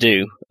 but when I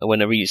do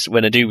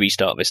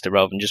restart Vista,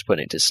 rather than just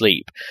putting it to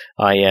sleep,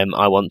 I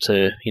want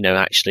to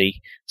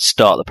actually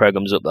start the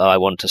programs up that I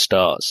want to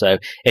start. So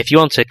if you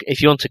want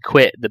to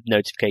quit the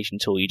notification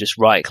tool, you just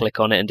right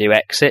click on it and do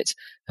exit,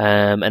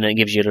 and then it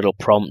gives you a little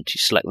prompt. You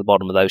select the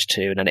bottom of those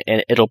two, and then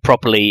it'll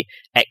properly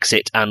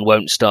exit and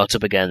won't start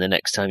up again the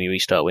next time you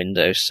restart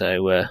Windows.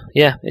 So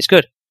yeah, it's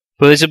good.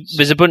 But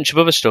there's a bunch of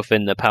other stuff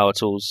in the power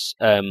tools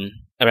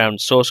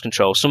around source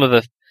control. Some of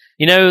the,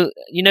 the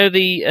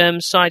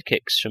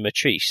sidekicks from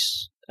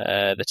Matrice,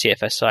 the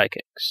TFS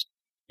sidekicks.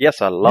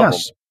 Yes, I love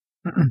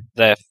them.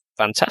 They're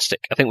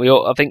fantastic.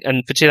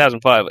 And for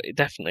 2005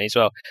 definitely as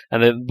well.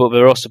 But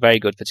they're also very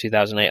good for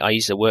 2008. I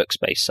use the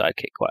Workspace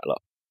sidekick quite a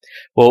lot.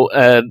 Well,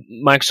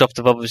 Microsoft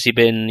have obviously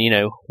been,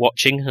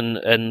 watching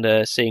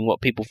and seeing what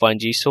people find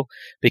useful,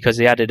 because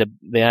they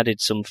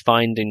added some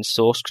finding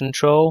source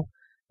control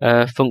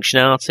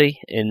functionality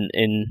in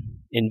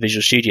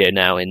Visual Studio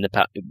now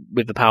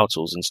with the power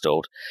tools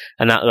installed,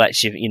 and that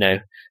lets you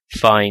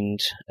find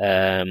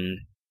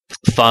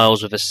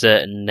files with a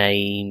certain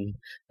name,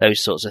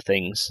 those sorts of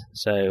things.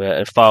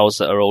 So files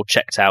that are all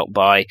checked out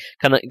by,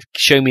 kind of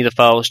show me the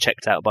files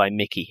checked out by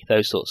Mickey,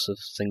 those sorts of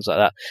things like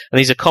that. And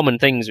these are common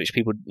things which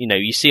people,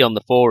 you see on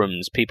the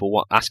forums,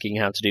 people asking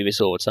how to do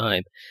this all the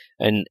time.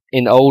 And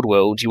in old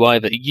world, you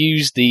either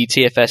use the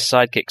TFS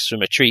sidekicks from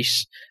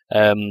Matrice,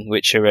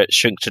 which are at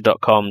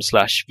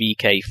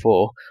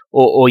shrinkster.com/VK4,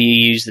 or you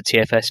use the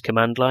TFS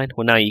command line.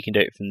 Well, now you can do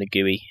it from the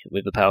GUI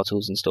with the power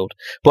tools installed.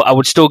 But I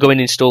would still go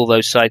and install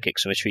those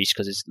sidekicks from Matrice,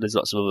 because there's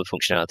lots of other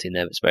functionality in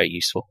there that's very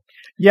useful.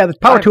 Yeah, the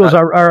power tools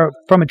are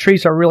from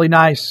Matrice are really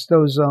nice.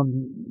 Those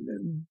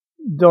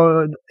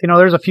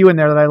there's a few in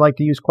there that I like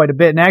to use quite a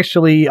bit. And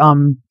actually,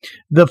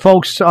 the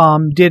folks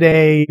did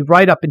a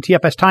write-up in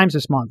TFS Times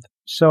this month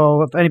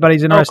So if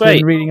anybody's interested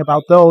in reading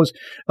about those,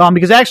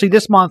 because actually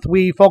this month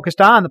we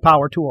focused on the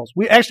power tools.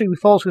 We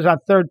focused on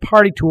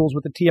third-party tools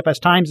with the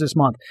TFS Times this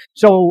month.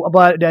 So,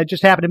 but it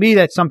just happened to be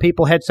that some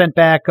people had sent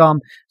back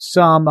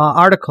some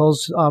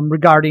articles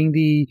regarding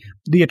the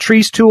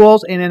Atrice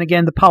tools, and then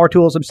again the power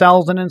tools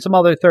themselves, and then some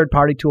other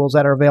third-party tools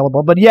that are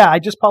available. But yeah, I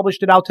just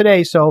published it out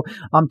today, so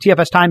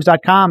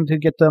tfstimes.com to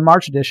get the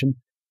March edition.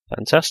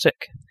 Fantastic.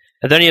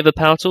 Are there any other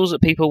power tools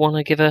that people want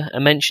to give a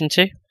mention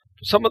to?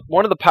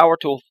 One of the power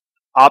tool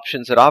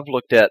options that I've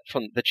looked at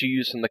that you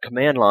use from the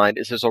command line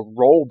is there's a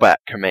rollback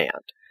command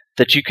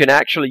that you can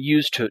actually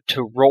use to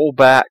roll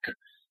back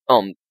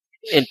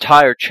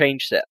entire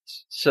change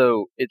sets.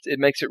 So it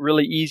makes it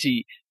really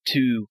easy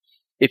to,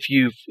 if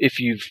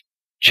you've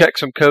checked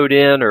some code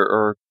in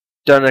or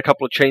done a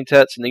couple of change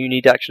sets and then you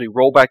need to actually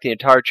roll back the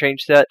entire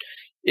change set,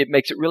 it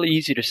makes it really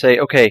easy to say,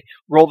 okay,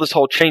 roll this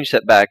whole change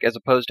set back, as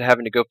opposed to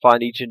having to go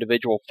find each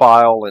individual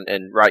file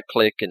and right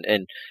click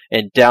and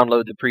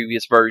download the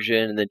previous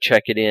version and then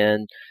check it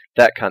in,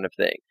 that kind of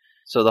thing.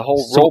 So the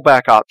whole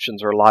rollback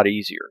options are a lot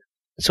easier.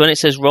 So when it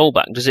says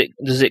rollback, does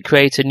it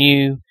create a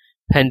new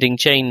pending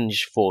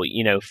change for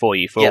you for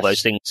all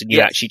those things, and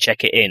you actually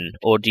check it in,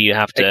 or do you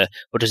have to,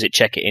 or does it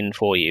check it in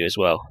for you as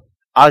well?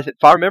 If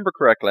I remember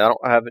correctly,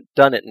 I haven't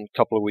done it in a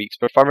couple of weeks,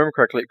 but if I remember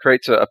correctly, it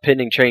creates a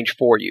pending change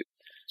for you.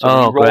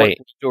 So when you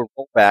do a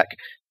rollback,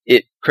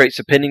 it creates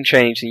a pending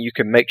change, and you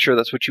can make sure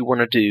that's what you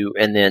want to do,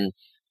 and then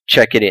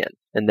check it in,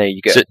 and there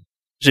you go. So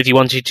if you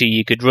wanted to,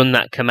 you could run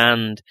that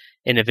command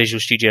in a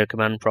Visual Studio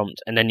command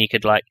prompt, and then you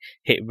could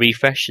hit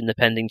refresh in the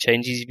pending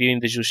changes view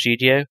in Visual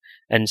Studio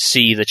and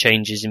see the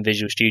changes in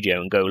Visual Studio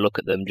and go look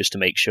at them just to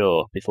make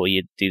sure before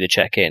you do the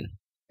check-in.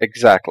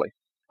 Exactly.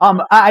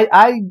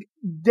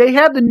 They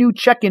have the new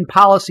check-in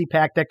policy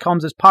pack that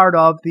comes as part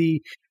of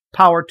the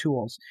Power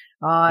Tools,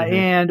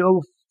 and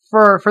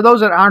For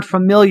those that aren't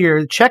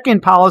familiar, check-in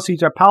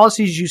policies are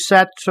policies you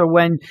set so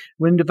when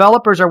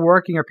developers are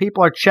working or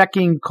people are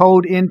checking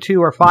code into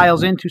or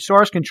files into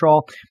source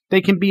control,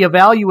 they can be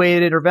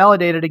evaluated or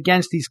validated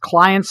against these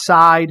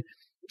client-side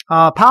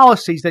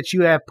policies that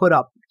you have put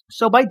up.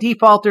 So by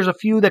default, there's a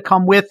few that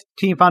come with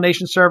Team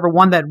Foundation Server.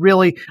 One that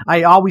really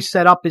I always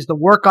set up is the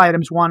work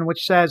items one,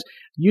 which says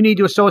you need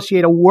to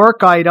associate a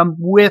work item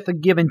with a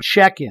given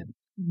check-in.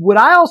 What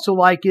I also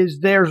like is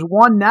there's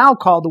one now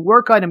called the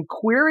work item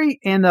query,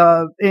 and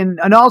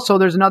also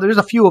there's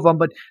a few of them,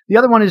 but the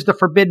other one is the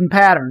forbidden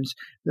patterns.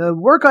 The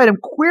work item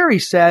query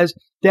says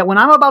that when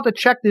I'm about to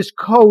check this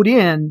code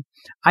in,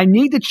 I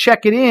need to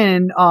check it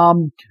in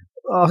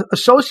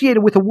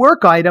associated with a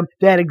work item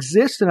that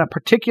exists in a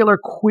particular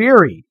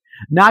query,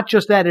 not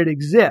just that it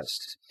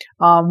exists,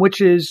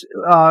 which is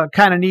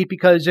kind of neat,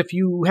 because if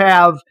you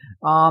have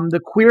the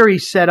query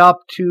set up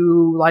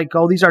to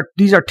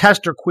these are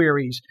tester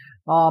queries,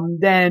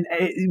 then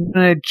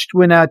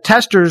when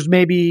testers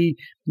maybe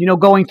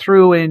going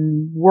through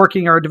and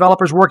working, or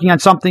developers working on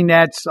something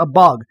that's a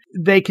bug,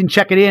 they can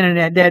check it in,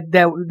 and that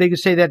they can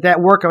say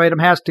that work item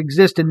has to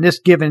exist in this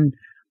given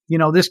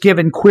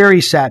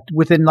query set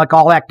within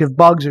all active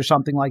bugs or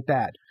something like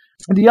that.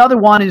 And the other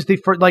one is the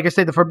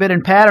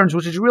forbidden patterns,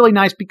 which is really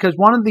nice, because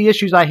one of the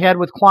issues I had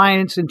with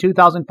clients in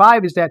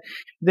 2005 is that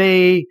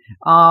they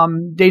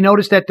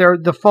noticed that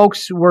the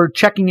folks were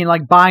checking in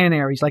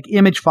binaries, like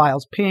image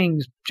files,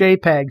 pings,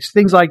 JPEGs,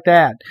 things like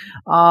that.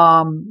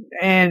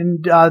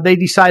 And they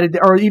decided,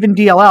 or even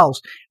DLLs,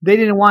 they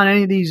didn't want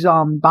any of these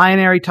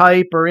binary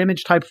type or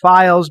image type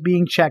files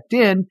being checked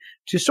in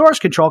to source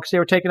control, because they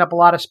were taking up a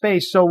lot of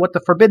space. So what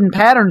the forbidden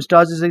patterns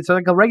does is it's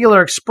like a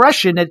regular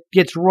expression that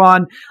gets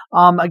run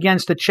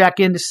against a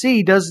check-in to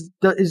see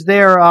is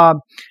there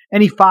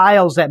any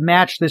files that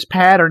match this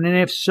pattern, and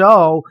if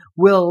so,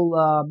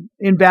 will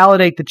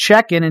invalidate the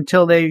check-in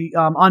until they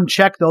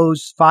uncheck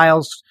those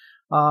files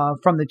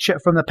from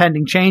the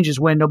pending changes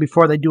window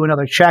before they do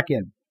another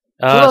check-in.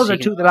 So those are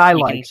two that I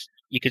like.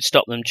 You could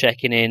stop them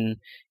checking in,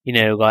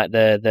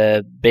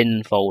 the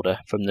bin folder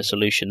from the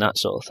solution, that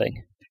sort of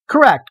thing.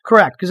 Correct.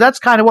 Because that's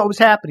kind of what was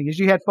happening, is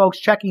you had folks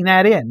checking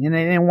that in, and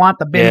they didn't want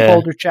the bin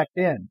folder checked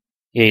in.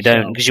 Yeah, you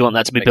don't, because you want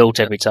that to be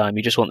built every time.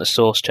 You just want the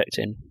source checked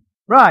in.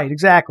 Right,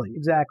 exactly.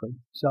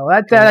 So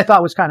that I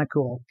thought was kind of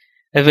cool.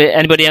 Have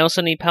anybody else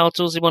any power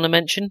tools you want to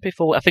mention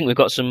before? I think we've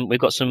got some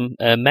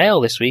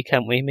mail this week,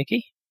 haven't we,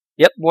 Mickey?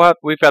 Yep, well,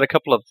 we've got a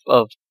couple of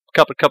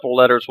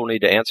letters we'll need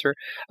to answer.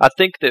 I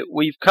think that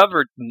we've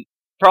covered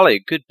probably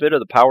a good bit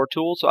of the power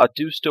tools. I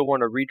do still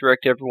want to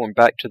redirect everyone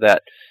back to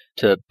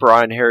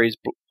Brian Harry's,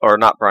 or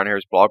not Brian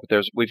Harry's blog,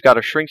 but we've got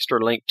a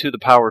Shrinkster link to the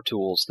power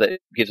tools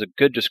that gives a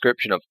good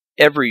description of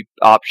every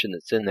option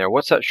that's in there.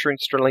 What's that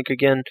Shrinkster link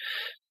again,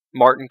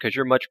 Martin? Because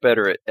you're much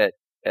better at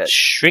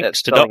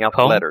spelling out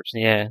the letters.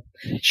 Yeah,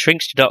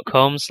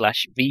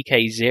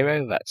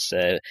 shrinkster.com/VK0. That's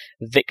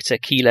Victor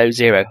Kilo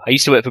 0. I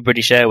used to work for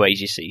British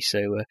Airways, you see, so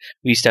we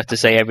used to have to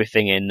say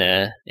everything in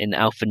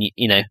alpha,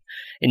 in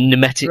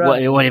pneumatic,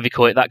 right. Whatever you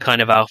call it, that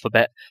kind of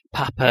alphabet.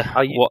 Papa.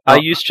 I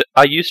used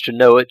to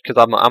know it because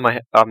I'm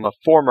a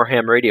former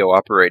ham radio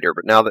operator,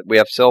 but now that we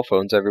have cell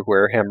phones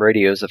everywhere, ham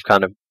radios have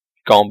kind of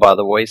gone by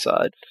the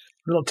wayside.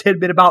 Little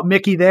tidbit about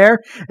Mickey there.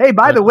 Hey,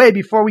 by the way,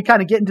 before we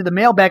kind of get into the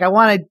mailbag, I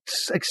want to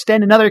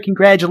extend another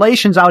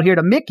congratulations out here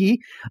to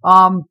Mickey,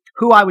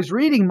 who I was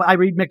reading. I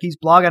read Mickey's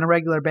blog on a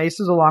regular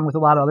basis along with a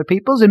lot of other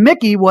people's, and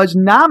Mickey was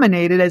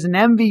nominated as an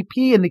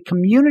MVP in the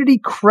community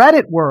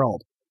credit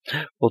world.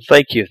 Well,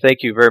 thank you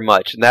very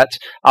much. And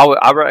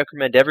I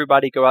recommend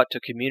everybody go out to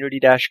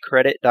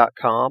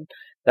community-credit.com.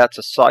 That's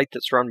a site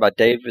that's run by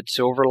David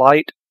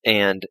Silverlight.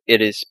 And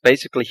it is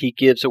basically, he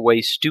gives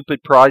away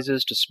stupid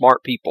prizes to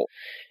smart people.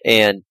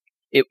 And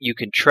you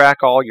can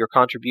track all your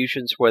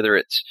contributions, whether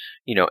it's,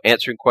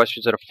 answering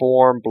questions in a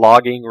forum,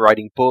 blogging,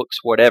 writing books,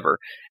 whatever.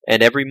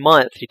 And every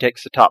month he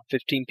takes the top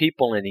 15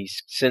 people and he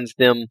sends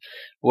them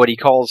what he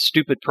calls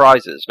stupid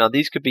prizes. Now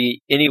these could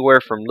be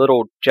anywhere from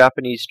little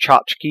Japanese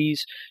tchotchkes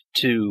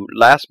to,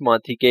 last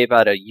month he gave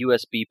out a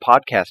USB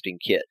podcasting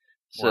kit.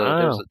 So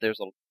wow. there's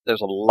a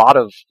lot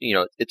of,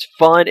 it's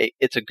fun.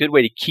 It's a good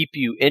way to keep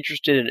you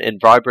interested and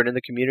vibrant in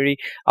the community.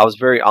 I was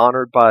very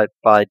honored by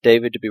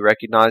David to be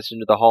recognized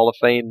into the Hall of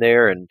Fame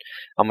there, and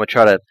I'm going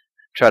to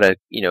try to,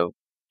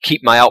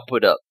 keep my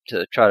output up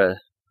to try to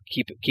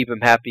keep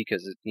him happy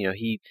because,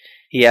 he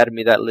added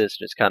me that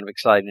list and it's kind of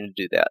exciting to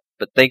do that.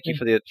 But thank you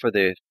for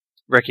the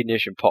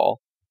recognition,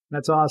 Paul.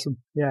 That's awesome.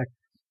 Yeah.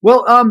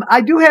 Well, I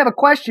do have a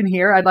question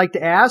here I'd like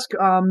to ask,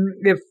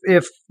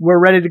 if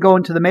we're ready to go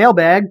into the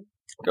mailbag.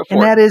 Go for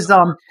and it. That is,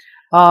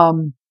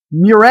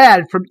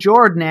 Murad from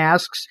Jordan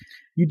asks,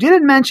 you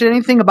didn't mention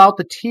anything about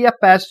the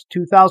TFS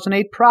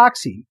 2008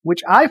 proxy,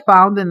 which I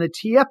found in the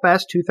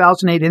TFS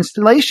 2008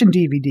 installation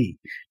DVD.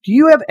 Do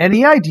you have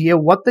any idea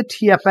what the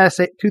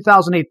TFS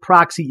 2008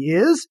 proxy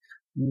is,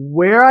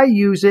 where I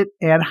use it,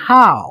 and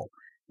how?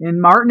 And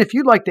Martin, if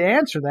you'd like to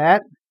answer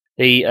that.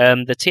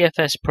 The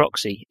TFS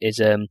proxy is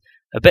a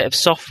bit of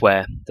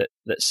software that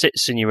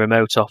sits in your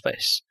remote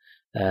office.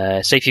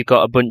 Say if you've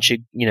got a bunch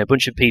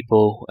of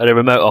people at a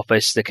remote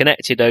office, they're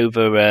connected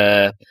over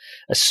a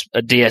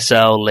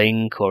DSL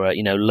link or a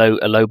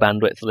low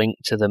bandwidth link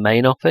to the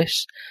main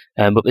office.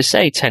 But there's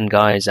say 10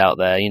 guys out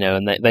there,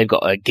 and they've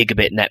got a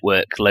gigabit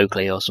network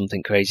locally or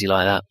something crazy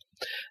like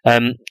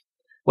that.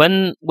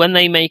 When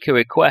they make a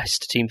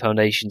request to Team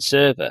Foundation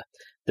server,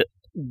 the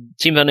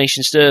Team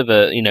Foundation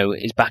server,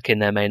 is back in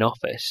their main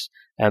office.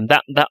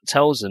 That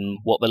tells them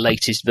what the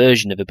latest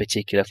version of a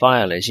particular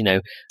file is.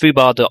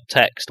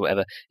 Foobar.txt,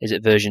 whatever, is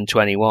at version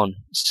 21.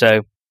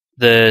 So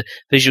the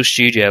Visual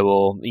Studio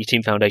or your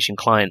Team Foundation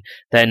client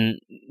then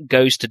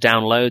goes to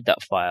download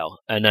that file,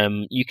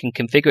 and you can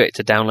configure it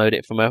to download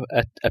it from a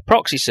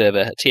proxy server,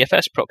 a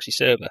TFS proxy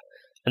server.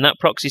 And that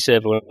proxy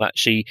server will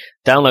actually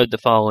download the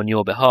file on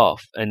your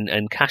behalf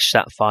and cache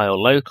that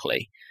file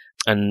locally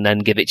and then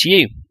give it to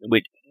you,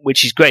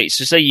 which is great.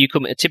 So say a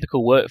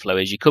typical workflow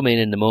is you come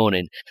in the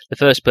morning, the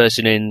first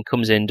person in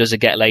comes in, does a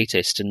get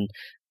latest, and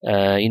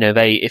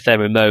if they're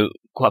remote,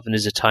 quite often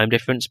there's a time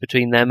difference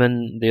between them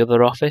and the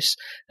other office,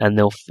 and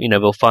they'll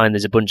find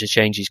there's a bunch of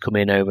changes come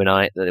in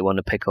overnight that they want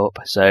to pick up.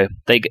 So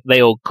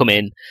they all come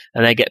in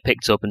and they get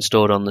picked up and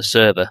stored on the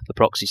server, the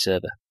proxy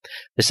server.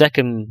 The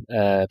second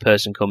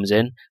person comes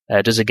in,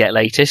 does a get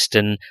latest,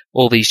 and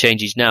all these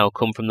changes now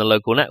come from the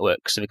local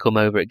network, so they come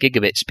over at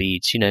gigabit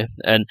speeds,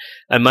 and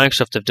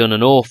Microsoft have done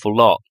an awful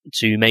lot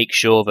to make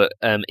sure that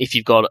if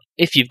you've got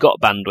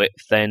bandwidth,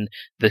 then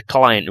the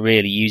client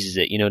really uses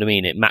it. You know what I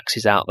mean? It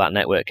maxes out that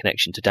network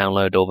connection to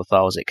download all the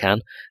files it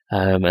can,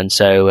 and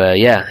so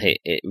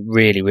it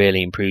really,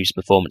 really improves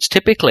performance.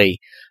 Typically,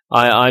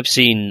 I've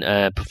seen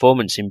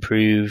performance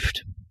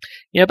improved,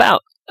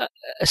 about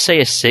say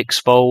a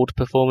 6-fold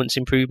performance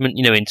improvement,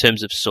 in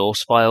terms of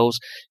source files,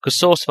 because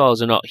source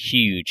files are not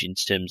huge in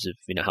terms of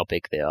how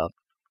big they are.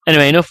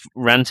 Anyway, enough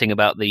ranting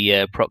about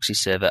the proxy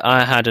server.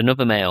 I had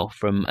another mail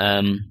from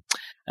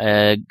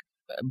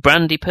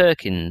Brandy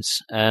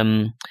Perkins,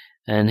 and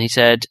he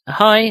said,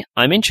 "Hi,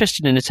 I'm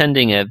interested in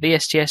attending a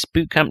VSTS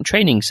bootcamp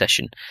training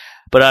session,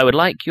 but I would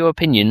like your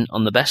opinion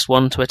on the best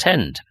one to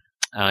attend.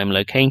 I'm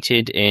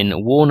located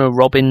in Warner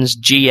Robins,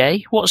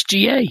 GA. What's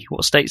GA?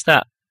 What state's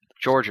that?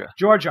 Georgia.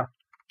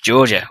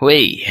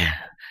 Whee!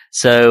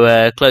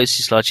 So,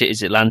 closest lodge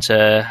is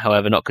Atlanta,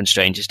 however not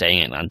constrained to staying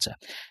in Atlanta.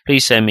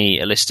 Please send me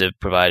a list of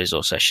providers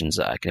or sessions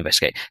that I can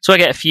investigate." So I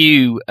get a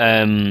few,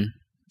 I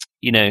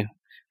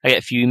get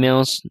a few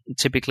emails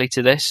typically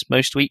to this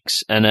most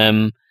weeks, and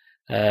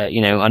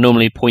I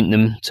normally point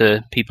them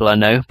to people I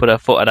know, but I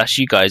thought I'd ask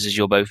you guys, as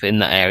you're both in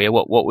that area,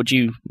 what would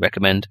you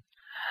recommend?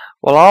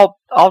 Well,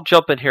 I'll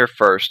jump in here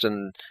first,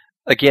 and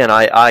again,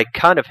 I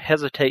kind of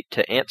hesitate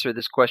to answer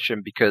this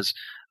question because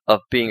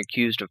of being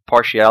accused of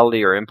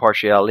partiality or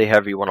impartiality,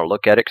 however you want to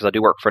look at it, because I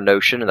do work for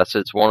Notion, and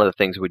it's one of the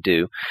things we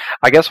do.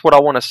 I guess what I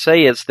want to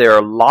say is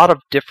there's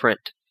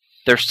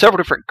several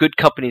different good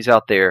companies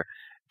out there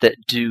that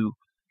can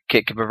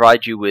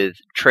provide you with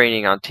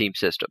training on Team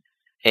System.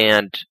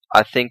 And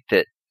I think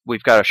that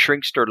we've got a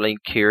Shrinkster link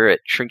here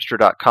at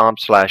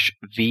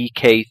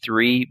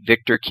shrinkster.com/VK3,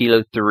 Victor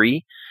Kilo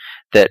 3,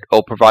 that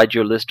will provide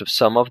you a list of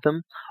some of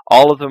them.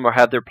 All of them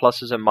have their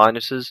pluses and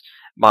minuses.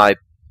 My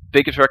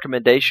biggest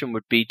recommendation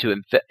would be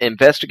to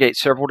investigate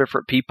several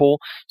different people,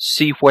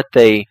 see what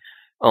they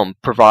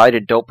provide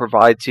and don't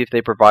provide. See if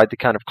they provide the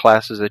kind of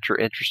classes that you're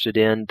interested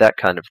in, that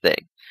kind of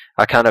thing.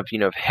 I kind of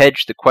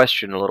hedge the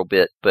question a little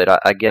bit, but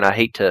I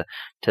hate to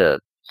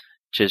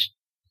just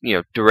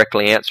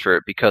directly answer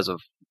it because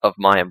of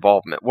my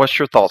involvement. What's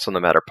your thoughts on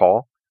the matter,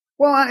 Paul?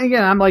 Well,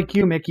 again, I'm like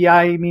you, Mickey.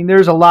 I mean,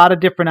 there's a lot of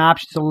different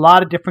options, a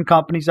lot of different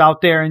companies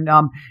out there. And,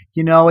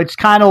 it's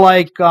kind of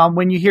like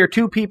when you hear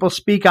two people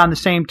speak on the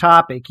same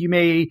topic, you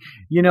may,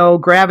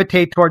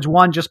 gravitate towards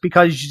one just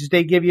because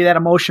they give you that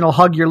emotional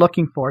hug you're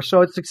looking for.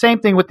 So it's the same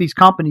thing with these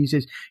companies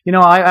is,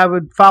 I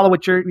would follow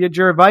what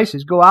your advice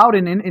is. Go out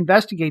and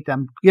investigate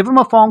them. Give them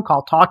a phone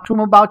call. Talk to them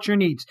about your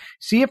needs.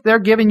 See if they're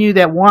giving you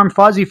that warm,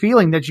 fuzzy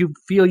feeling that you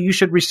feel you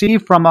should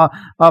receive from a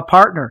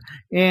partner.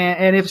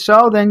 And if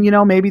so, then,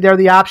 maybe they're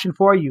the option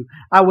for you.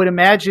 I would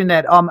imagine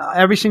that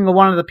every single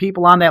one of the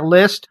people on that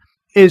list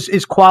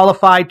is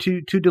qualified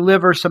to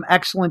deliver some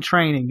excellent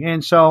training.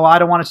 And so I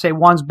don't want to say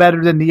one's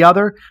better than the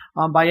other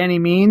by any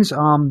means.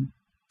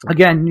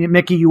 Again,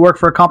 Mickey, you work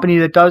for a company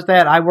that does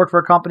that. I work for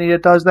a company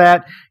that does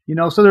that.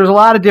 So there's a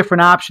lot of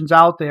different options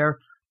out there.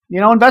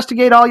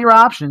 Investigate all your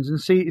options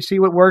and see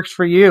what works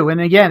for you. And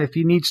again, if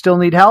you still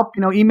need help,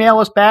 email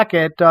us back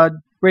at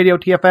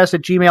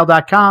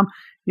radiotfs@gmail.com.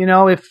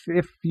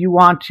 If you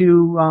want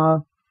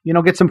to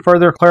get some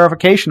further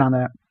clarification on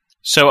that.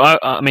 So,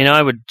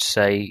 I would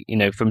say,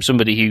 from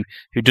somebody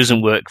who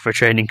doesn't work for a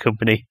training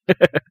company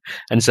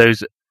and so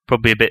is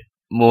probably a bit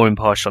more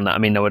impartial on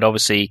that. I would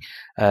obviously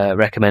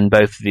recommend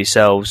both of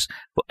yourselves.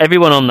 But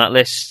everyone on that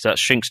list,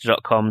 that's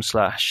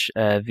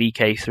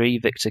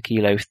shrinkster.com/VK3, Victor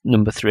Kilo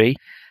number 3,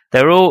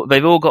 they've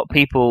all got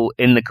people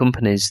in the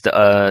companies that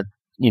are,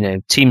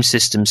 team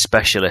system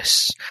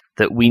specialists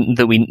that we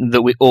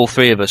all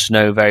three of us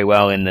know very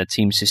well in the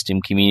team system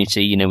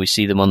community. We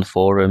see them on the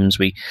forums,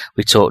 we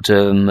talk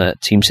to them at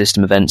team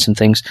system events and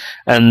things.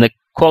 And the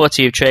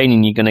quality of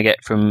training you're going to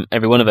get from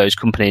every one of those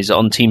companies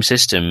on team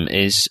system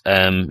is,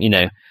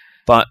 by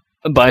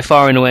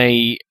far and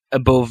away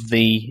above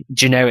the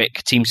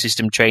generic team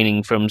system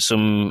training from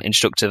some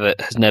instructor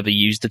that has never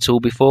used the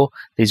tool before.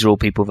 These are all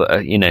people that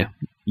are,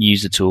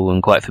 use the tool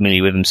and quite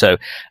familiar with them. So,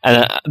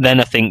 and then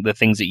I think the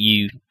things that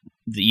you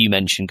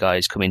mentioned,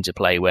 guys, come into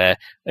play where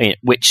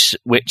which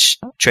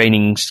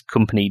trainings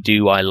company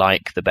do I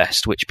like the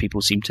best? Which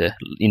people seem to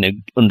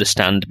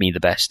understand me the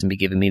best and be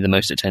giving me the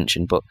most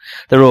attention? But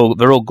they're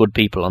all good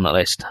people on that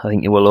list. I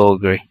think you will all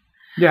agree.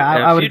 Yeah,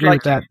 I would agree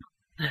with that.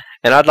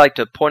 And I'd like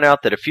to point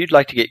out that if you'd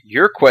like to get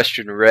your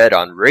question read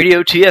on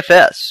Radio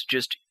TFS,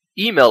 just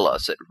email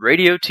us at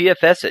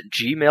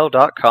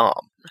radiotfs@gmail.com.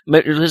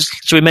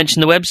 Should we mention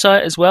the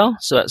website as well?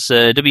 So that's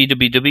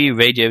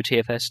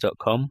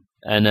www.radiotfs.com.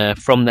 And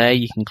from there,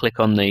 you can click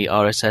on the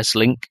RSS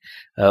link,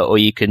 or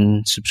you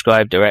can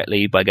subscribe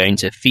directly by going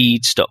to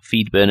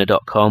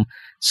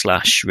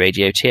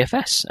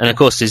feeds.feedburner.com/radiotfs. And of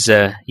course, there's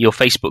your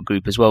Facebook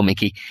group as well,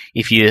 Mickey.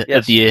 If you're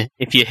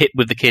hip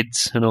with the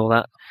kids and all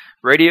that.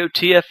 Radio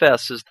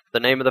TFS is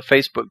the name of the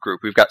Facebook group.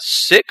 We've got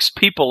 6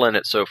 people in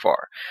it so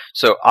far.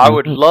 So I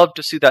would love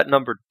to see that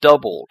number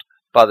doubled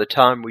by the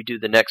time we do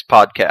the next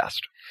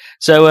podcast.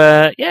 So,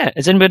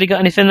 has anybody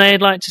got anything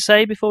they'd like to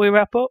say before we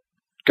wrap up?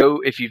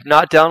 If you've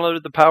not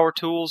downloaded the Power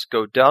Tools,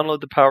 go download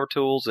the Power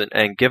Tools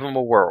and give them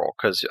a whirl,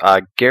 because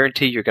I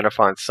guarantee you're going to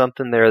find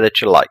something there that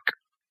you like.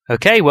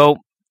 Okay, well,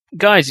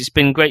 guys, it's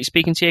been great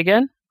speaking to you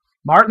again.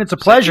 Martin, it's a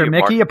pleasure.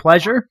 Mickey, Martin. A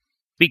pleasure.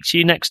 Speak to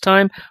you next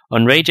time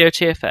on Radio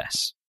TFS.